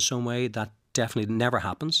penalised in some way. That definitely never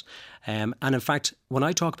happens. And in fact, when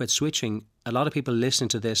I talk about switching, a lot of people listening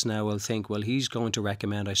to this now will think, well, he's going to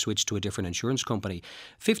recommend I switch to a different insurance company.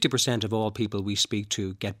 50% of all people we speak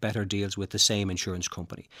to get better deals with the same insurance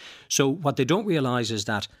company. So what they don't realise is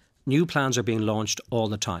that new plans are being launched all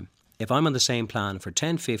the time. If I'm on the same plan for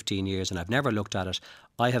 10, 15 years and I've never looked at it,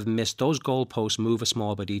 I have missed those goalposts move a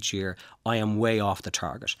small bit each year. I am way off the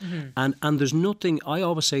target. Mm-hmm. And there's nothing, I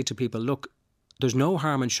always say to people, look, there's no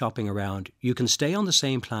harm in shopping around. You can stay on the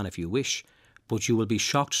same plan if you wish, but you will be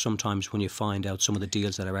shocked sometimes when you find out some of the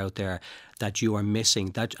deals that are out there that you are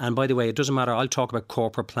missing. And by the way, it doesn't matter. I'll talk about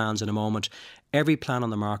corporate plans in a moment. Every plan on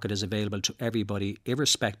the market is available to everybody,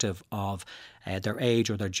 irrespective of their age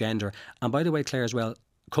or their gender. And by the way, Claire, as well,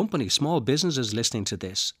 companies, small businesses listening to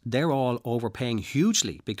this, they're all overpaying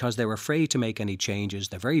hugely because they're afraid to make any changes.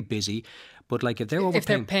 They're very busy. But like if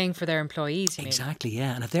they're paying for their employees, you exactly,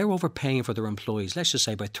 yeah. And if they're overpaying for their employees, let's just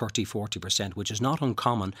say by 30, 40%, which is not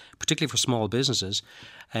uncommon, particularly for small businesses,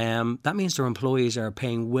 that means their employees are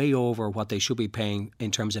paying way over what they should be paying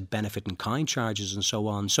in terms of benefit and kind charges and so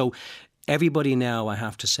on. So everybody now, I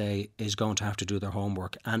have to say, is going to have to do their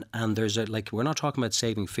homework. And there's we're not talking about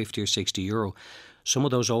saving 50 or 60 euro. Some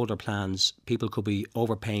of those older plans, people could be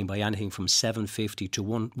overpaying by anything from €750 to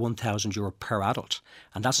 €1,000 per adult.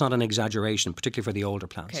 And that's not an exaggeration, particularly for the older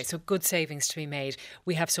plans. Okay, so good savings to be made.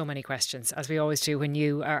 We have so many questions, as we always do when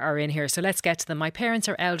you are in here. So let's get to them. My parents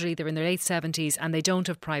are elderly, they're in their late 70s and they don't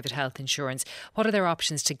have private health insurance. What are their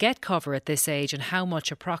options to get cover at this age and how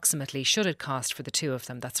much approximately should it cost for the two of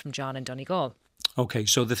them? That's from John in Donegal. Okay,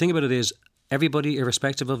 so the thing about it is everybody,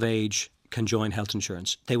 irrespective of age, can join health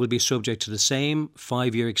insurance. They will be subject to the same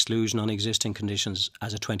 5-year exclusion on existing conditions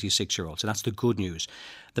as a 26-year-old. So that's the good news.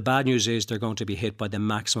 The bad news is they're going to be hit by the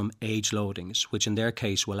maximum age loadings, which in their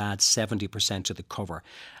case will add 70% to the cover.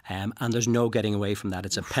 And there's no getting away from that.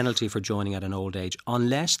 It's a penalty for joining at an old age.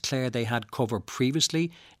 Unless, Claire, they had cover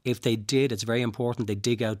previously. If they did, it's very important they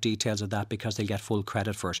dig out details of that because they'll get full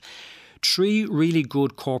credit for it. 3 really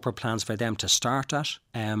good corporate plans for them to start at.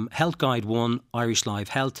 Health Guide 1, Irish Life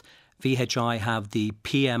Health. VHI have the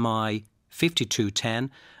PMI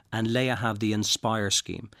 5210, and Leia have the Inspire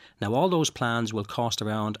scheme. Now, all those plans will cost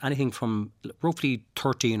around anything from roughly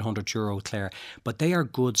 €1,300, Claire, but they are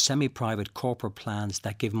good semi-private corporate plans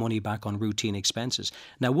that give money back on routine expenses.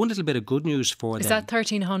 Now, one little bit of good news for them. Is that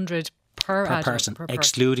 $1,300 per adult, person, per person,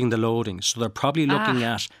 excluding the loading? So they're probably looking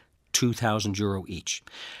at €2,000 each.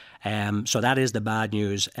 So that is the bad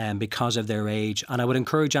news because of their age. And I would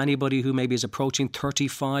encourage anybody who maybe is approaching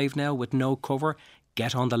 35 now with no cover,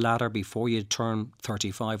 get on the ladder before you turn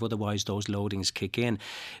 35. Otherwise, those loadings kick in.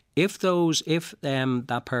 If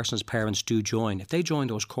that person's parents do join, if they join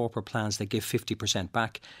those corporate plans, they give 50%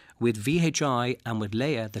 back. With VHI and with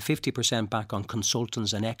Leia, the 50% back on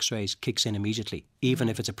consultants and x-rays kicks in immediately, even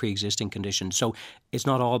if it's a pre-existing condition. So it's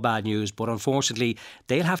not all bad news, but unfortunately,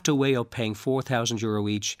 they'll have to weigh up paying €4,000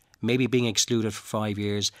 each, maybe being excluded for 5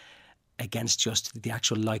 years, against just the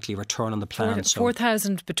actual likely return on the plan.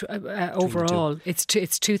 4,000 overall. It's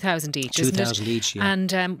 2,000 each, isn't it? 2,000 each, yeah.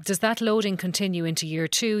 And does that loading continue into year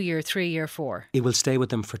 2, year 3, year 4? It will stay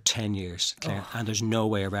with them for 10 years, Claire, and there's no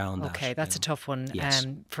way around that. Okay, that's a tough one Yes.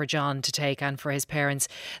 For John to take and for his parents.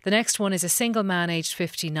 The next one is a single man aged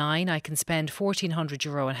 59. I can spend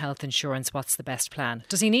 €1,400 on health insurance. What's the best plan?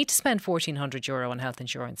 Does he need to spend €1,400 on health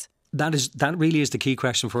insurance? That really is the key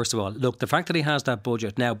question, first of all. Look, the fact that he has that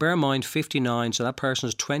budget. Now, bear in mind, 59, so that person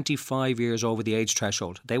is 25 years over the age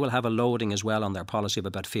threshold. They will have a loading as well on their policy of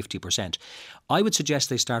about 50%. I would suggest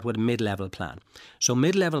they start with a mid-level plan. So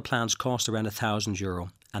mid-level plans cost around €1,000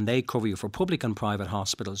 and they cover you for public and private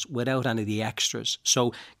hospitals without any of the extras.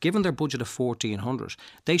 So given their budget of 1,400,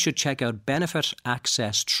 they should check out Benefit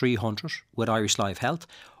Access 300 with Irish Life Health,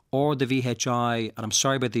 or the VHI, and I'm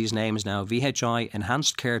sorry about these names now, VHI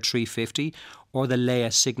Enhanced Care 350 or the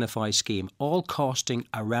Leia Signify scheme, all costing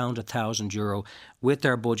around €1,000. With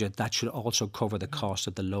their budget, that should also cover the cost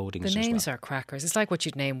of the loadings as well. The names are crackers. It's like what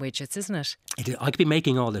you'd name widgets, isn't it? I could be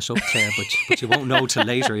making all this up, Claire, but you won't know till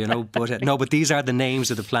later, you know. But no, but these are the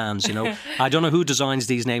names of the plans, you know. I don't know who designs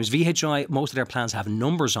these names. VHI, most of their plans have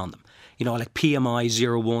numbers on them. You know, like PMI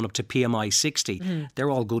 01 up to PMI 60.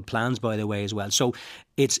 They're all good plans, by the way, as well. So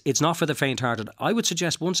it's not for the faint-hearted. I would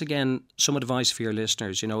suggest, once again, some advice for your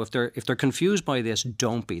listeners. You know, if they're confused by this,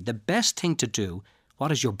 don't be. The best thing to do,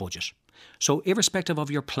 what is your budget? So irrespective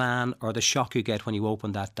of your plan or the shock you get when you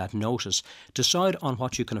open that notice, decide on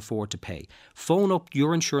what you can afford to pay. Phone up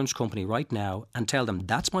your insurance company right now and tell them,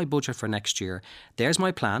 that's my budget for next year. There's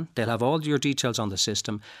my plan. They'll have all your details on the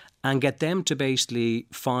system, and get them to basically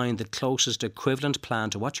find the closest equivalent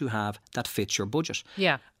plan to what you have that fits your budget.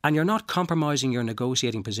 Yeah. And you're not compromising your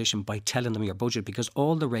negotiating position by telling them your budget, because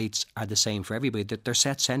all the rates are the same for everybody. They're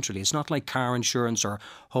set centrally. It's not like car insurance or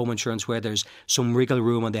home insurance where there's some wriggle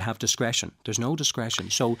room and they have discretion. There's no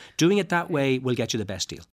discretion. So doing it that way will get you the best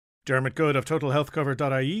deal. Dermot Good of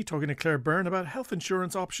TotalHealthCover.ie talking to Claire Byrne about health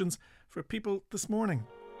insurance options for people this morning.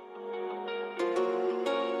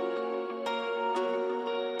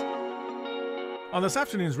 On this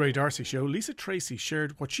afternoon's Ray Darcy show, Lisa Tracy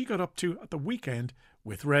shared what she got up to at the weekend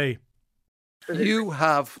with Ray. You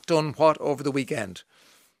have done what over the weekend?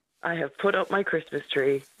 I have put up my Christmas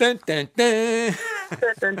tree. Dun, dun, dun.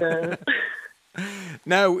 Dun, dun, dun.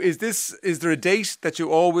 Now, is there a date that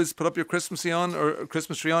you always put up your Christmas tree on,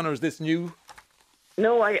 or is this new?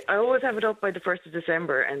 No, I always have it up by the 1st of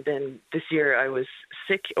December, and then this year I was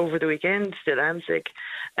sick over the weekend, still am sick,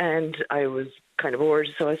 and I was kind of bored,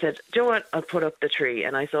 so I said, do you know what, I'll put up the tree.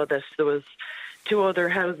 And I saw that there was 2 other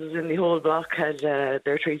houses in the whole block had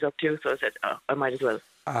their trees up too, so I said, I might as well.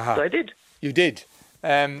 Uh-huh. So I did. You did?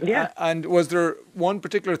 Yeah. And was there one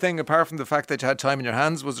particular thing, apart from the fact that you had time in your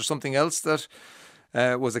hands, was there something else that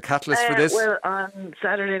was a catalyst for this? Well, on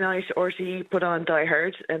Saturday night, RTE put on Die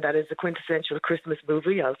Hard, and that is the quintessential Christmas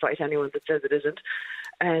movie. I'll fight anyone that says it isn't.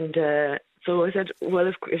 And so I said,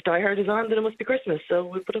 well, if Die Hard is on, then it must be Christmas, so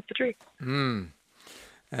we'll put up the tree.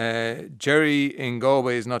 Jerry in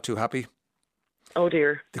Galway is not too happy. Oh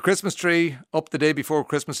dear. The Christmas tree up the day before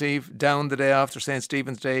Christmas Eve, down the day after St.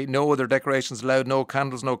 Stephen's Day, no other decorations allowed, no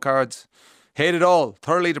candles, no cards. Hate it all,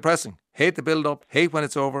 thoroughly depressing. Hate the build-up, hate when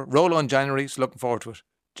it's over. Roll on January, so looking forward to it.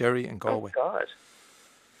 Jerry in Galway. Oh God.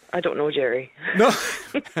 I don't know Jerry. No.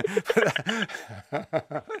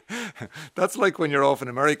 That's like when you're off in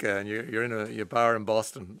America and you're in a bar in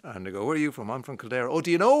Boston and they go, where are you from? I'm from Kildare. Oh,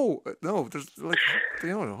 do you know? No, there's like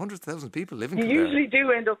 100,000 people living in Kildare. You usually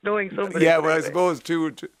do end up knowing somebody. Yeah, well, I suppose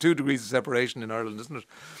two degrees of separation in Ireland, isn't it?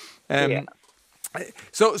 Yeah.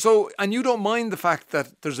 So, and you don't mind the fact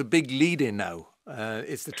that there's a big lead in now.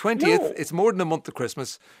 It's the 20th. No. It's more than a month of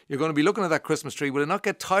Christmas. You're going to be looking at that Christmas tree. Will it not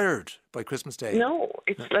get tired by Christmas Day? No,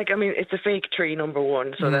 it's like, I mean, it's a fake tree, number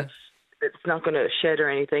one. So it's not going to shed or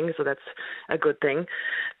anything, so that's a good thing.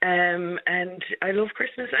 And I love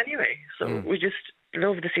Christmas anyway, so we just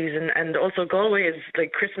love the season. And also Galway is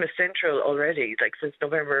like Christmas central already, like since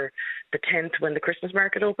November the 10th when the Christmas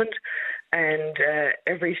market opened, and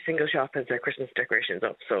every single shop has their Christmas decorations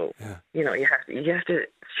up. So you know, you have to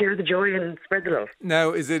share the joy and spread the love.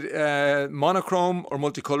 Now, is it monochrome or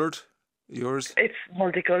multicolored? Yours? It's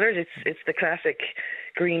multicolored. It's the classic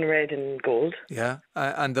green, red, and gold. Yeah,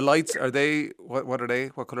 and the lights, are they? What are they?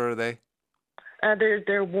 What colour are they?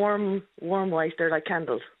 They're warm white. They're like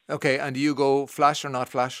candles. Okay, and do you go flash or not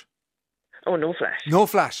flash? Oh, no flash. No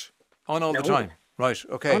flash, on all the time. Right.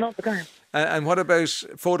 Okay. On all the time. And what about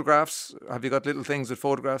photographs? Have you got little things with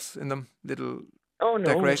photographs in them? Little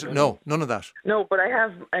decoration? No, none of that. No, but I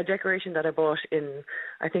have a decoration that I bought in,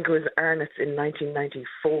 I think it was Arnott's in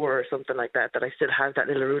 1994 or something like that. That I still have that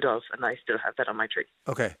little Rudolph, and I still have that on my tree.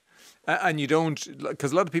 Okay. And you don't,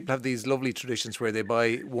 because a lot of people have these lovely traditions where they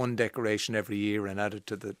buy one decoration every year and add it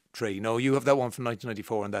to the tree. No, you have that one from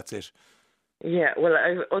 1994 and that's it. Yeah, well,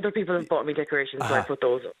 other people have bought me decorations, so I put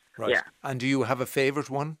those up. Right. Yeah. And do you have a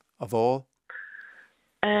favourite one of all?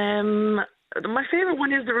 My favourite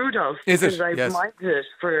one is the Rudolph. Is it? Because I Yes. minded it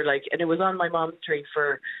for and it was on my mom's tree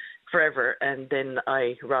for forever, and then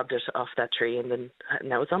I robbed it off that tree, and then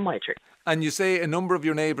now it's on my tree. And you say a number of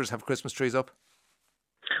your neighbours have Christmas trees up?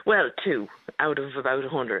 Well, 2 out of about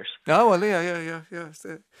 100. Oh, well, yeah.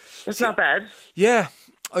 It's not bad. Yeah.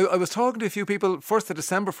 I was talking to a few people, 1st of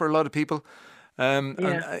December for a lot of people. And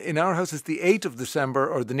in our house, it's the 8th of December,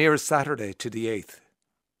 or the nearest Saturday to the 8th.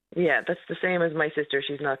 Yeah, that's the same as my sister.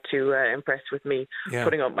 She's not too impressed with me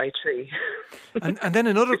putting up my tree. and then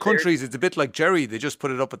in other countries, it's a bit like Jerry. They just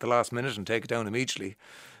put it up at the last minute and take it down immediately.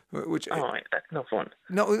 Which that's no fun.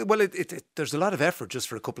 No, well, there's a lot of effort just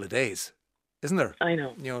for a couple of days, isn't there? I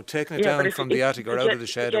know. You know, taking it down from the attic or out of the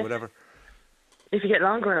shed or whatever. If you get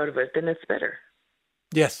longer out of it, then it's better.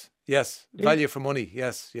 Yes. Value for money.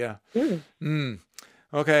 Yes, yeah.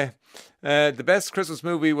 Okay. The best Christmas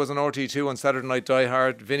movie was on RT2 on Saturday Night Die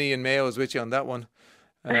Hard. Vinny and Mayo is with you on that one.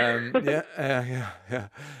 Yeah.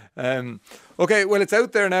 Okay, well, it's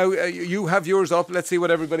out there now. You have yours up. Let's see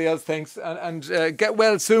what everybody else thinks. And get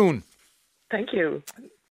well soon. Thank you.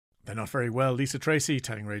 They're not very well. Lisa Tracy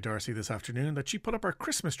telling Ray Darcy this afternoon that she put up her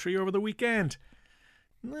Christmas tree over the weekend.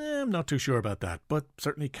 I'm not too sure about that, but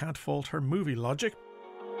certainly can't fault her movie logic.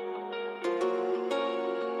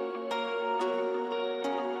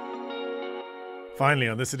 Finally,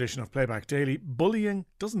 on this edition of Playback Daily, bullying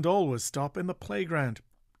doesn't always stop in the playground.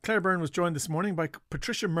 Claire Byrne was joined this morning by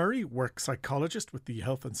Patricia Murray, work psychologist with the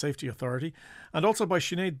Health and Safety Authority, and also by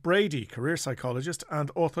Sinead Brady, career psychologist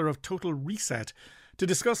and author of Total Reset, to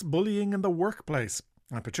discuss bullying in the workplace.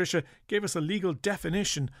 And Patricia gave us a legal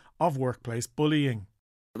definition of workplace bullying.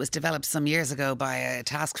 It was developed some years ago by a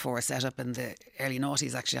task force set up in the early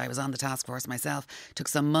noughties. Actually, I was on the task force myself. It took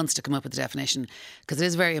some months to come up with the definition, because it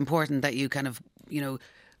is very important that you kind of,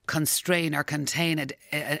 constrain or contain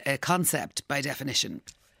a concept by definition.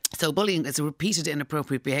 So bullying is a repeated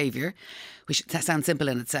inappropriate behaviour, which sounds simple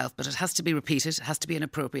in itself, but it has to be repeated, it has to be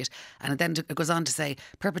inappropriate, and then it goes on to say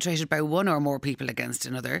perpetrated by one or more people against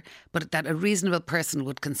another, but that a reasonable person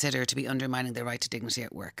would consider to be undermining their right to dignity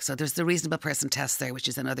at work. So there's the reasonable person test there, which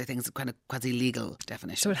is another thing, kind of quasi-legal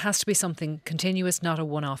definition. So it has to be something continuous, not a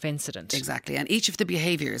one-off incident. Exactly, and each of the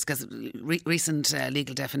behaviours, because recent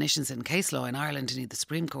legal definitions in case law in Ireland, indeed the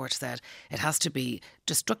Supreme Court said it has to be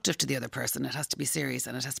destructive to the other person, it has to be serious,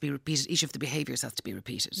 and it has to be repeated. Each of the behaviours has to be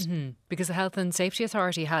repeated. Mm-hmm. Because the Health and Safety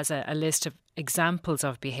Authority has a list of examples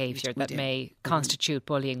of behaviour that may constitute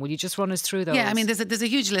bullying. Will you just run us through those? Yeah, I mean, there's a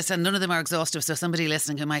huge list, and none of them are exhaustive. So somebody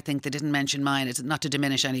listening who might think they didn't mention mine, it's not to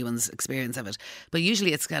diminish anyone's experience of it, but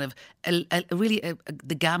usually it's kind of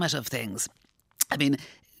the gamut of things. I mean,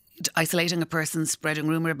 isolating a person, spreading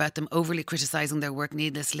rumour about them, overly criticising their work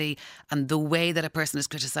needlessly, and the way that a person is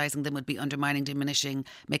criticising them would be undermining, diminishing,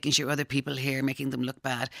 making sure other people hear, making them look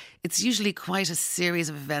bad. It's usually quite a series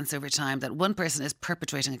of events over time that one person is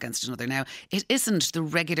perpetrating against another. Now, it isn't the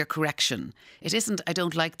regular correction. It isn't, I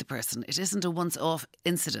don't like the person. It isn't a once-off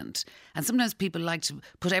incident. And sometimes people like to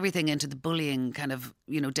put everything into the bullying kind of,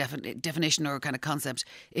 definition or kind of concept.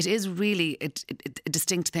 It is really a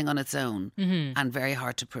distinct thing on its own and very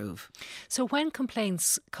hard to prove. So when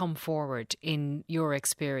complaints come forward, in your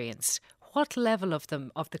experience, what level of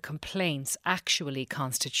the complaints actually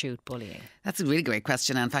constitute bullying? That's a really great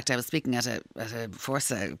question. In fact, I was speaking at a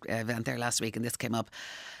Forza event there last week, and this came up.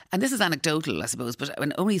 And this is anecdotal, I suppose, but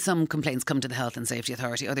when only some complaints come to the Health and Safety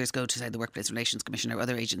Authority, others go to, say, the Workplace Relations Commission or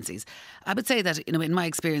other agencies. I would say that, in my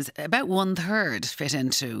experience, about 1/3 fit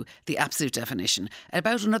into the absolute definition.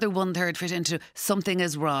 About another 1/3 fit into something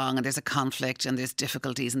is wrong and there's a conflict and there's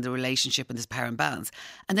difficulties in the relationship and there's power imbalance.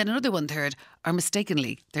 And then another 1/3 are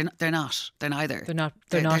mistakenly, they're not. They're neither.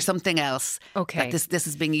 They're something else. Okay. That this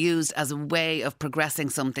is being used as a way of progressing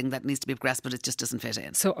something that needs to be progressed, but it just doesn't fit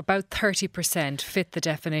in. So about 30% fit the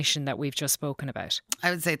definition that we've just spoken about.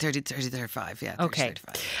 I would say 35, yeah. 30, okay.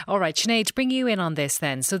 35. All right, Sinead, to bring you in on this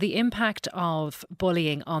then. So the impact of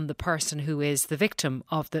bullying on the person who is the victim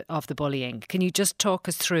of the bullying. Can you just talk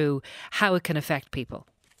us through how it can affect people?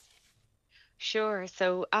 Sure.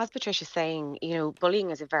 So as Patricia's saying,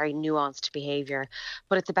 bullying is a very nuanced behaviour,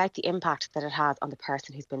 but it's about the impact that it has on the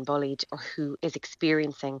person who's been bullied or who is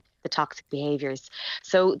experiencing the toxic behaviours.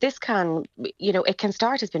 So this can, it can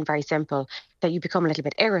start as being very simple, that you become a little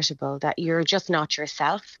bit irritable, that you're just not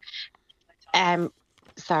yourself.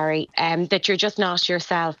 That you're just not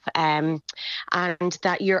yourself, and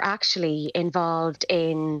that you're actually involved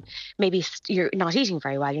in, maybe you're not eating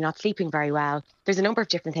very well, you're not sleeping very well. There's a number of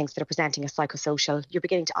different things that are presenting as psychosocial. You're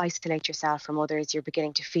beginning to isolate yourself from others. You're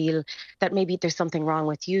beginning to feel that maybe there's something wrong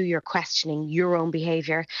with you. You're questioning your own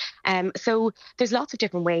behaviour. So there's lots of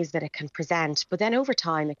different ways that it can present. But then over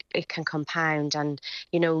time, it can compound, and,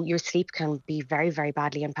 your sleep can be very, very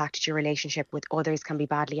badly impacted. Your relationship with others can be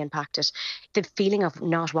badly impacted. The feeling of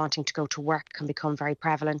not wanting to go to work can become very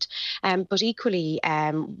prevalent. But equally,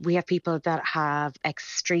 we have people that have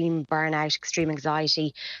extreme burnout, extreme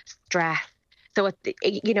anxiety, stress. So,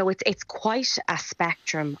 it's quite a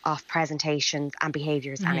spectrum of presentations and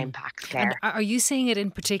behaviours and impacts, Claire. And are you seeing it in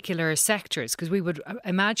particular sectors? Because we would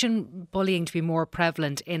imagine bullying to be more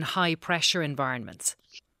prevalent in high pressure environments.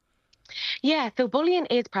 Yeah, so bullying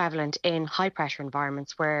is prevalent in high pressure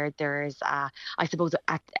environments where there's,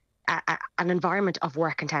 an environment of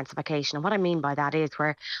work intensification. And what I mean by that is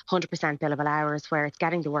where 100% billable hours, where it's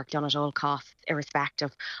getting the work done at all costs,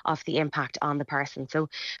 irrespective of the impact on the person. So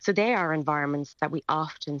they are environments that we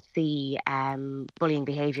often see bullying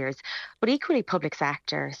behaviours, but equally public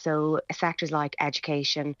sector. So sectors like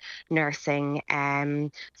education, nursing,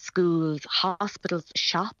 schools, hospitals,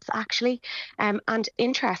 shops, actually. And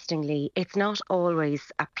interestingly, it's not always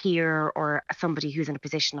a peer or somebody who's in a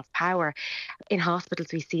position of power. In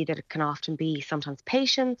hospitals, we see that it can often be sometimes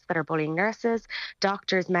patients that are bullying nurses,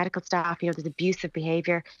 doctors, medical staff. There's abusive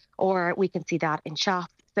behaviour, or we can see that in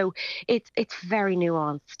shops. So it's very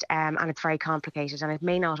nuanced, and it's very complicated, and it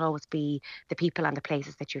may not always be the people and the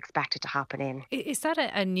places that you expect it to happen in. Is that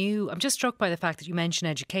a new... I'm just struck by the fact that you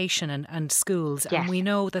mentioned education and schools, yes. And we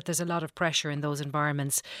know that there's a lot of pressure in those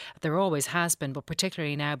environments. There always has been, but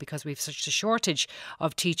particularly now because we've such a shortage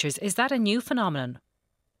of teachers. Is that a new phenomenon?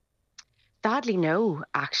 Sadly, no,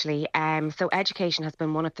 actually. So education has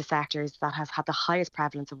been one of the sectors that has had the highest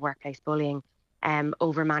prevalence of workplace bullying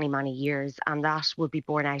over many, many years, and that would be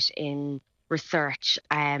borne out in research.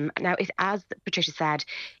 Now, as Patricia said,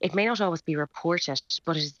 it may not always be reported,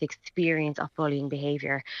 but it is the experience of bullying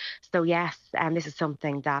behaviour. So yes, this is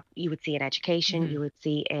something that you would see in education, you would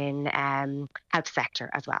see in health sector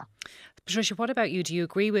as well. Patricia, what about you? Do you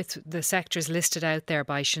agree with the sectors listed out there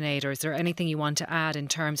by Sinead, or is there anything you want to add in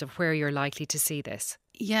terms of where you're likely to see this?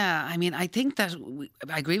 Yeah, I mean, I think that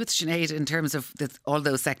I agree with Sinead in terms of all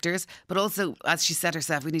those sectors, but also, as she said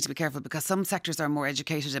herself, we need to be careful because some sectors are more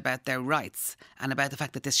educated about their rights and about the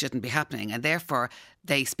fact that this shouldn't be happening, and therefore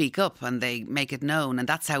they speak up and they make it known, and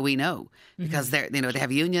that's how we know because they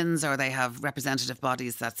have unions or they have representative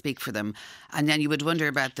bodies that speak for them. And then you would wonder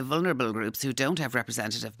about the vulnerable groups who don't have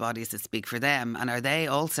representative bodies that speak for them, and are they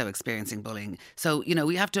also experiencing bullying? So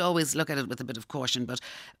we have to always look at it with a bit of caution, but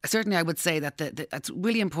certainly I would say that it's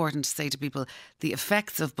really important to say to people the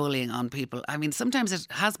effects of bullying on people. I mean, sometimes it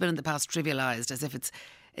has been in the past trivialised as if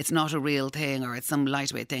it's not a real thing or it's some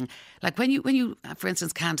lightweight thing. Like when you, for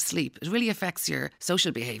instance, can't sleep, it really affects your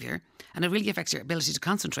social behaviour and it really affects your ability to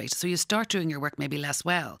concentrate. So you start doing your work maybe less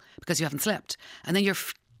well because you haven't slept. And then you're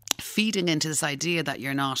feeding into this idea that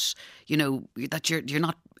you're not, that you're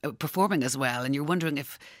not performing as well, and you're wondering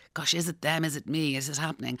if, gosh, is it them? Is it me? Is it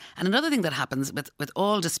happening? And another thing that happens with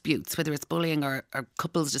all disputes, whether it's bullying or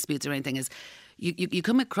couples disputes or anything, is you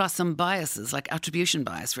come across some biases, like attribution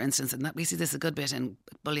bias, for instance, and that we see this a good bit in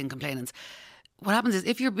bullying complainants. What happens is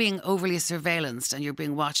if you're being overly surveillanced and you're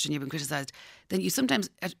being watched and you're being criticised, then you sometimes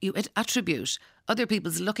attribute other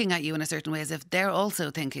people's looking at you in a certain way as if they're also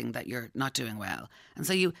thinking that you're not doing well. And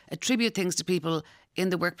so you attribute things to people in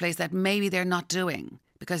the workplace that maybe they're not doing,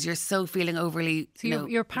 because you're so feeling overly. So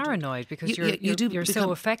you're paranoid because you're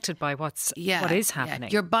so affected by what is happening.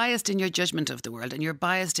 Yeah. You're biased in your judgment of the world, and you're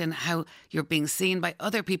biased in how you're being seen by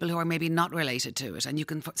other people who are maybe not related to it, and you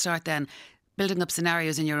can start then building up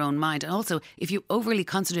scenarios in your own mind. And also, if you overly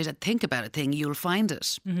concentrate and think about a thing, you'll find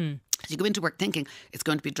it. Mm-hmm. You go into work thinking it's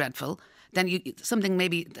going to be dreadful. Then something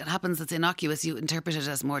maybe that happens that's innocuous, you interpret it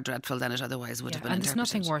as more dreadful than it otherwise would have been interpreted. And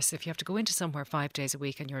there's nothing worse if you have to go into somewhere 5 days a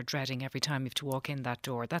week and you're dreading every time you have to walk in that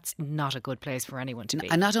door. That's not a good place for anyone to be.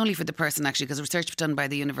 And not only for the person, actually, because research done by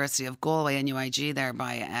the University of Galway, NUIG, there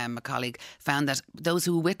by a colleague, found that those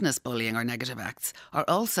who witness bullying or negative acts are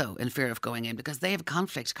also in fear of going in because they have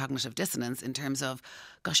conflict, cognitive dissonance in terms of,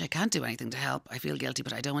 gosh, I can't do anything to help. I feel guilty,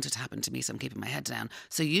 but I don't want it to happen to me, so I'm keeping my head down.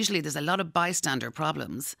 So usually there's a lot of bystander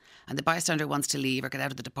problems, and the bystander wants to leave or get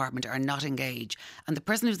out of the department or not engage. And the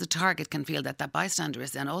person who's the target can feel that that bystander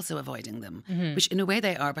is then also avoiding them, which in a way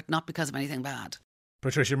they are, but not because of anything bad.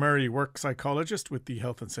 Patricia Murray, work psychologist with the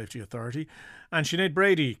Health and Safety Authority, and Sinead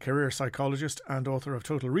Brady, career psychologist and author of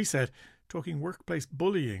Total Reset, talking workplace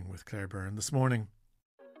bullying with Claire Byrne this morning.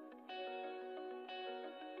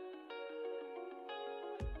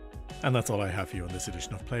 And that's all I have for you on this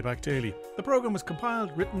edition of Playback Daily. The programme was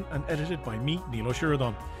compiled, written and edited by me, Neil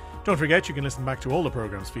O'Sheridan. Don't forget you can listen back to all the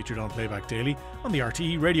programmes featured on Playback Daily on the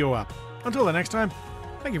RTE radio app. Until the next time,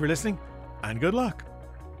 thank you for listening and good luck.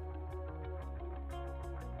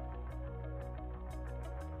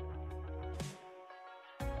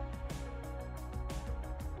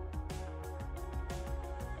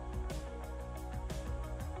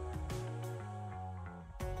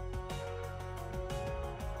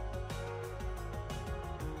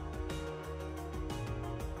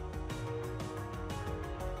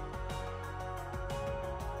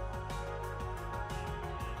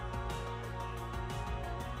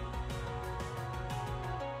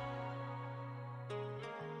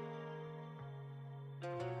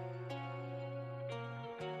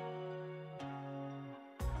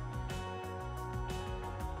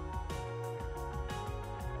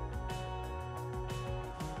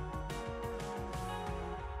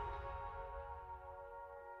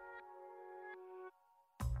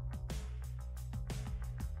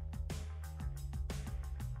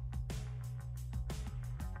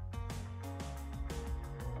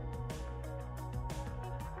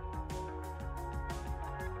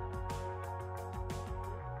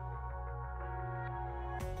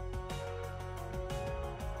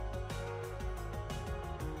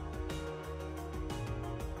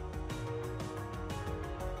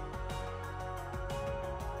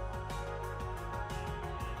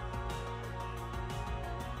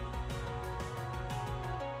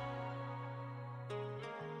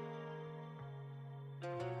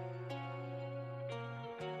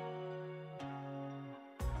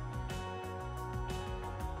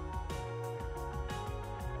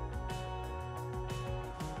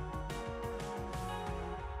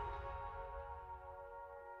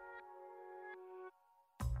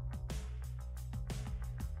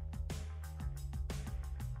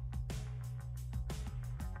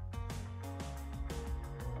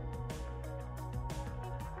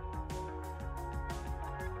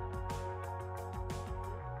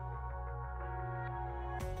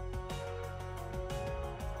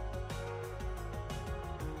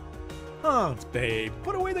 Hans, babe,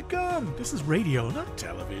 put away the gun. This is radio, not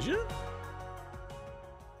television.